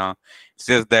 because, it's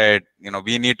just that,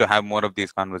 we need to have more of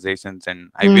these conversations, and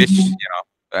I wish,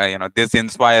 Mhm. this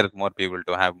inspires more people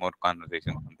to have more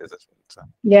conversations on this as well. So.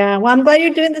 Yeah, well, I'm glad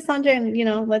you're doing this, Sanjay,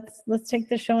 and let's take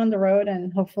the show on the road,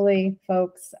 and hopefully,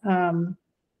 folks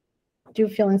do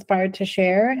feel inspired to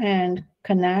share and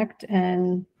connect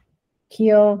and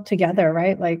heal together,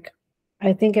 right? Like,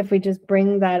 I think if we just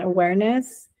bring that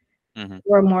awareness, Hmm.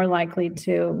 we're more likely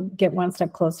to get one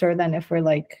step closer than if we're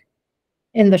like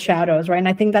in the shadows, right? And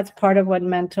I think that's part of what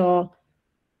mental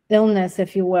illness,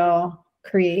 if you will, Hmm.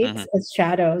 creates is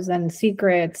shadows and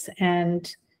secrets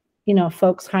and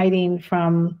folks hiding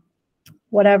from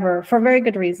whatever for very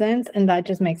good reasons, and that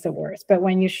just makes it worse. But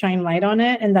when you shine light on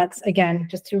it, and that's again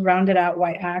just to round it out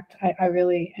why ACT, I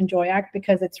really enjoy ACT,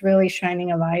 because it's really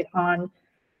shining a light on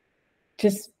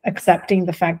just accepting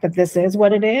the fact that this is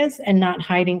what it is and not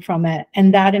hiding from it,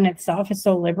 and that in itself is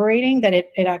so liberating that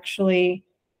it actually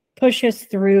pushes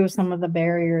through some of the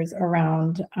barriers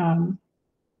around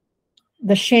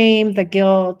the shame, the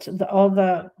guilt, all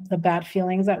the bad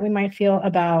feelings that we might feel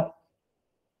about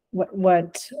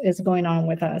what is going on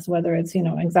with us, whether it's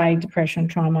anxiety, depression,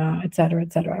 trauma, et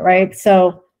cetera, right?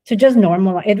 So to just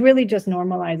normalize it, really just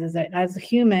normalizes it. As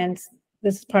humans,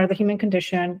 this is part of the human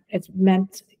condition. It's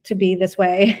meant to be this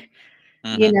way.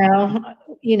 you Hmm.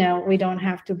 know we don't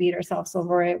have to beat ourselves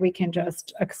over it. We can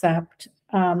just accept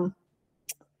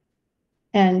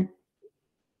and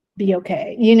be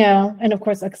okay, and of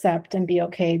course accept and be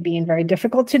okay being very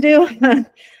difficult to do.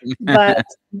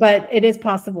 but it is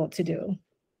possible to do.